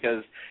episode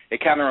because it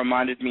kind of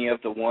reminded me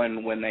of the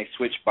one when they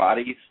switched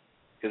bodies,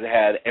 because it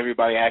had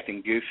everybody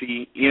acting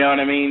goofy. You know what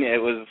I mean?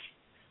 It was.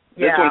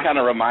 This one kind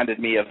of reminded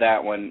me of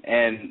that one,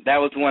 and that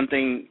was one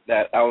thing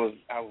that I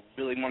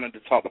really wanted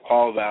to talk to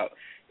Paul about,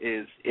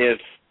 is if,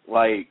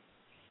 like,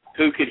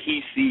 who could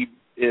he see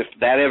if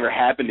that ever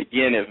happened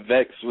again, if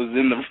Vex was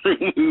in the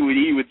room, who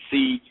he would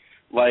see,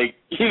 like,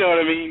 you know what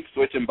I mean,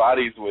 switching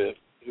bodies with,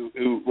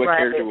 what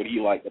character would he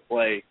like to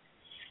play?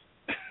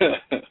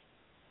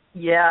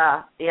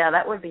 Yeah,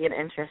 that would be an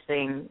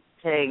interesting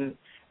thing.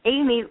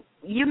 Amy,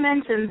 you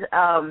mentioned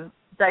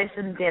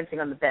Dyson dancing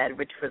on the bed,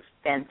 which was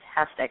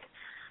fantastic.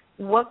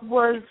 What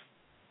was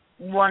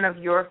one of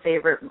your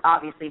favorite,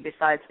 obviously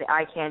besides the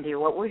eye candy,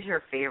 what was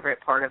your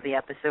favorite part of the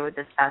episode,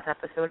 this past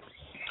episode?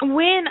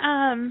 When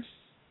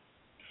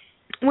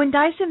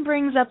Dyson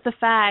brings up the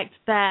fact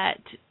that,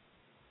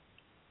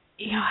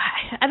 you know,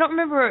 I don't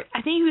remember,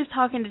 I think he was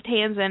talking to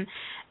Tanzan,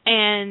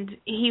 and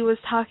he was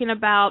talking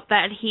about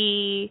that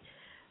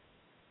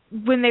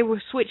when they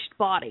were switched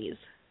bodies,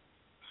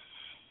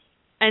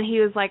 and he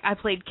was like, I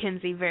played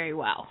Kenzie very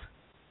well.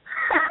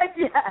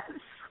 Yes.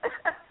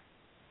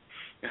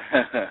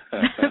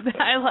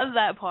 I love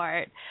that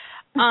part.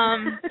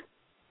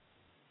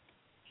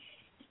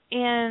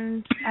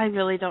 And I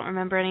really don't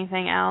remember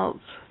anything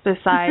else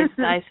besides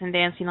Dyson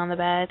dancing on the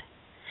bed.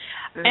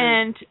 Mm-hmm.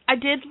 And I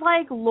did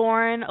like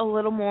Lauren a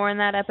little more in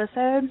that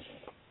episode.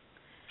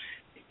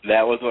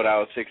 That was what I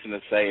was fixing to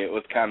say. It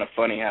was kind of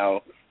funny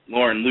how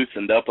Lauren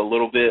loosened up a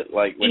little bit,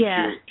 like when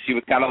she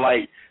was kind of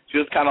like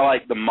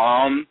the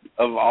mom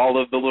of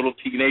all of the little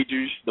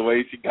teenagers. The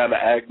way she kind of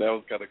acted, that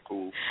was kind of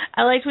cool.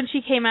 I liked when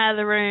she came out of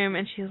the room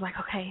and she was like,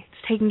 "Okay,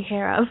 it's taken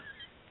care of."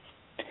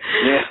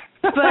 Yeah.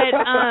 But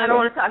I don't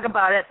want to talk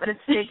about it, but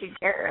it's taken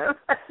care of.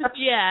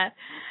 Yeah.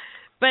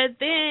 But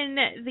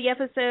then the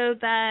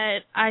episode that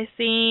I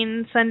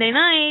seen Sunday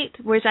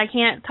night, which I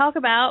can't talk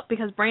about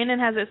because Brandon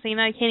hasn't seen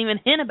it, I can't even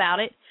hint about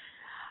it.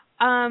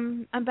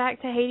 I'm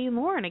back to hating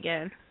Lauren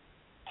again.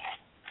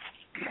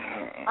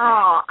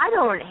 Oh, I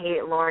don't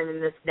hate Lauren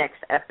in this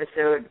next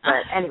episode,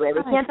 but anyway,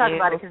 we can't talk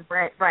about it because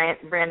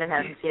Brandon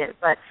hasn't seen it.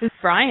 But who's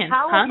Brian?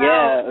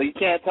 Yeah, we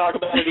can't talk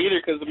about it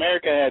either because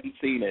America hadn't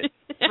seen it.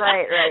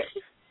 Right.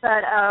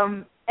 But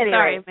anyway,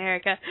 sorry,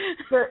 America.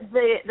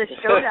 The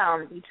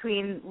showdown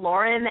between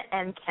Lauren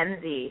and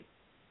Kenzie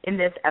in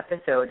this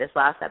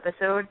last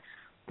episode,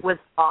 was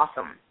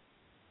awesome.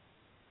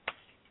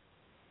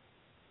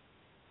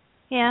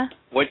 Yeah.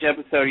 Which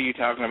episode are you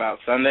talking about?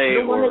 Sunday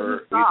the one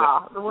or that you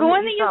saw? The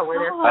one that you saw where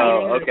they're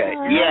fighting. Oh, okay.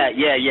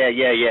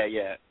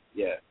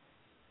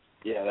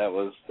 Yeah, that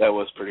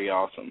was pretty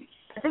awesome.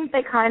 I think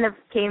they kind of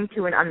came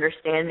to an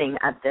understanding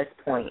at this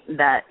point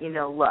that,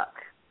 look,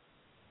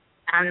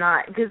 I'm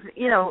not, because,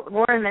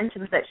 Lauren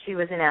mentions that she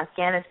was in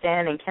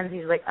Afghanistan, and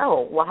Kenzie's like,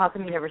 oh, well, how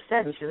come you never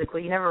said? And she's like,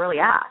 well, you never really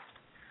asked.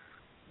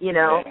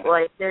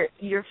 Like,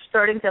 you're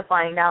starting to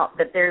find out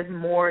that there's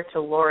more to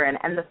Lauren,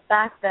 and the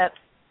fact that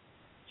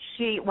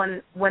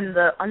when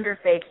the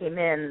Underfey came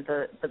in,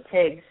 the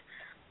pigs,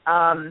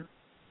 and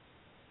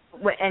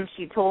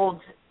she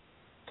told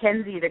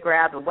Kenzie to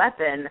grab a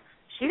weapon,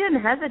 she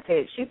didn't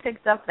hesitate. She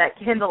picked up that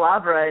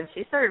candelabra and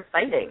she started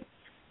fighting,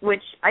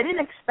 which I didn't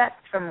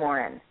expect from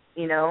Lauren,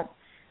 It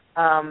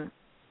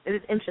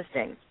was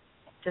interesting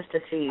just to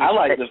see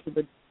she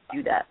would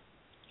do that.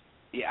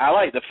 Yeah, I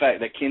like the fact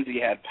that Kenzie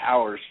had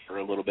powers for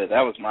a little bit.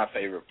 That was my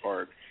favorite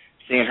part.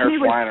 Seeing her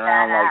flying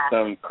around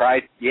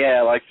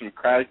like some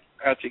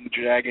crouching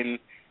dragon,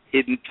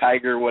 hidden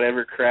tiger,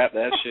 whatever crap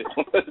that shit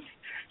was.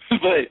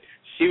 But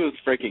she was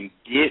freaking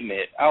getting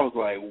it. I was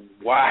like,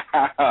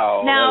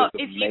 wow. Now,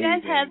 if you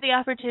guys had the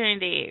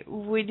opportunity,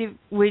 would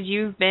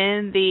you have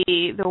been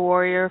the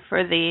warrior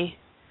for the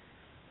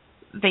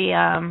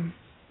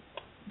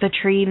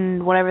tree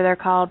and whatever they're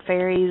called,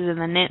 fairies and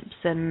the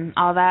nymphs and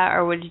all that,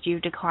 or would you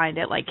have declined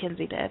it like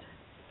Kenzie did?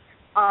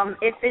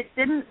 If it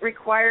didn't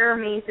require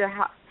me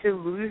to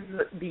lose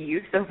the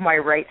use of my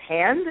right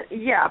hand,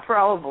 yeah,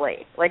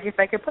 probably. Like if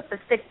I could put the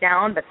stick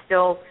down but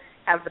still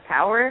have the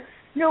power,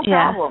 no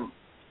problem.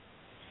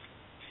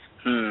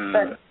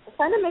 But it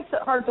kind of makes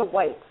it hard to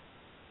wipe.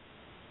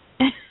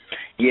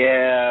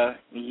 Yeah.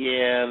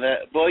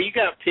 Well, you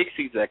got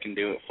pixies that can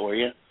do it for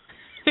you.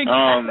 Exactly.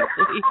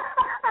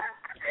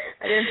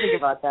 I didn't think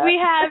about that.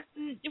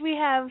 We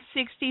have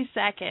 60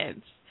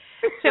 seconds,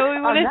 so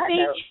we want to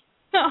thank.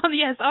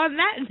 On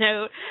that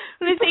note,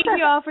 I want to thank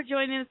you all for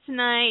joining us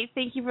tonight.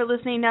 Thank you for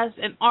listening to us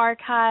in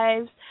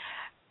archives,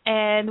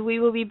 and we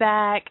will be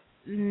back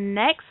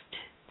next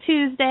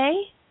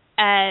Tuesday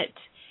at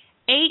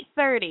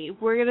 8:30.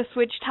 We're going to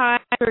switch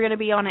time. We're going to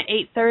be on at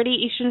 8:30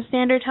 Eastern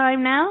Standard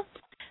Time now,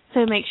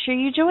 so make sure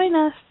you join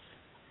us.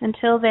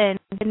 Until then,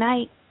 good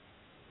night.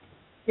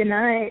 Good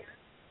night.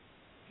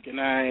 Good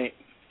night.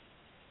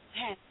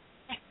 Yeah.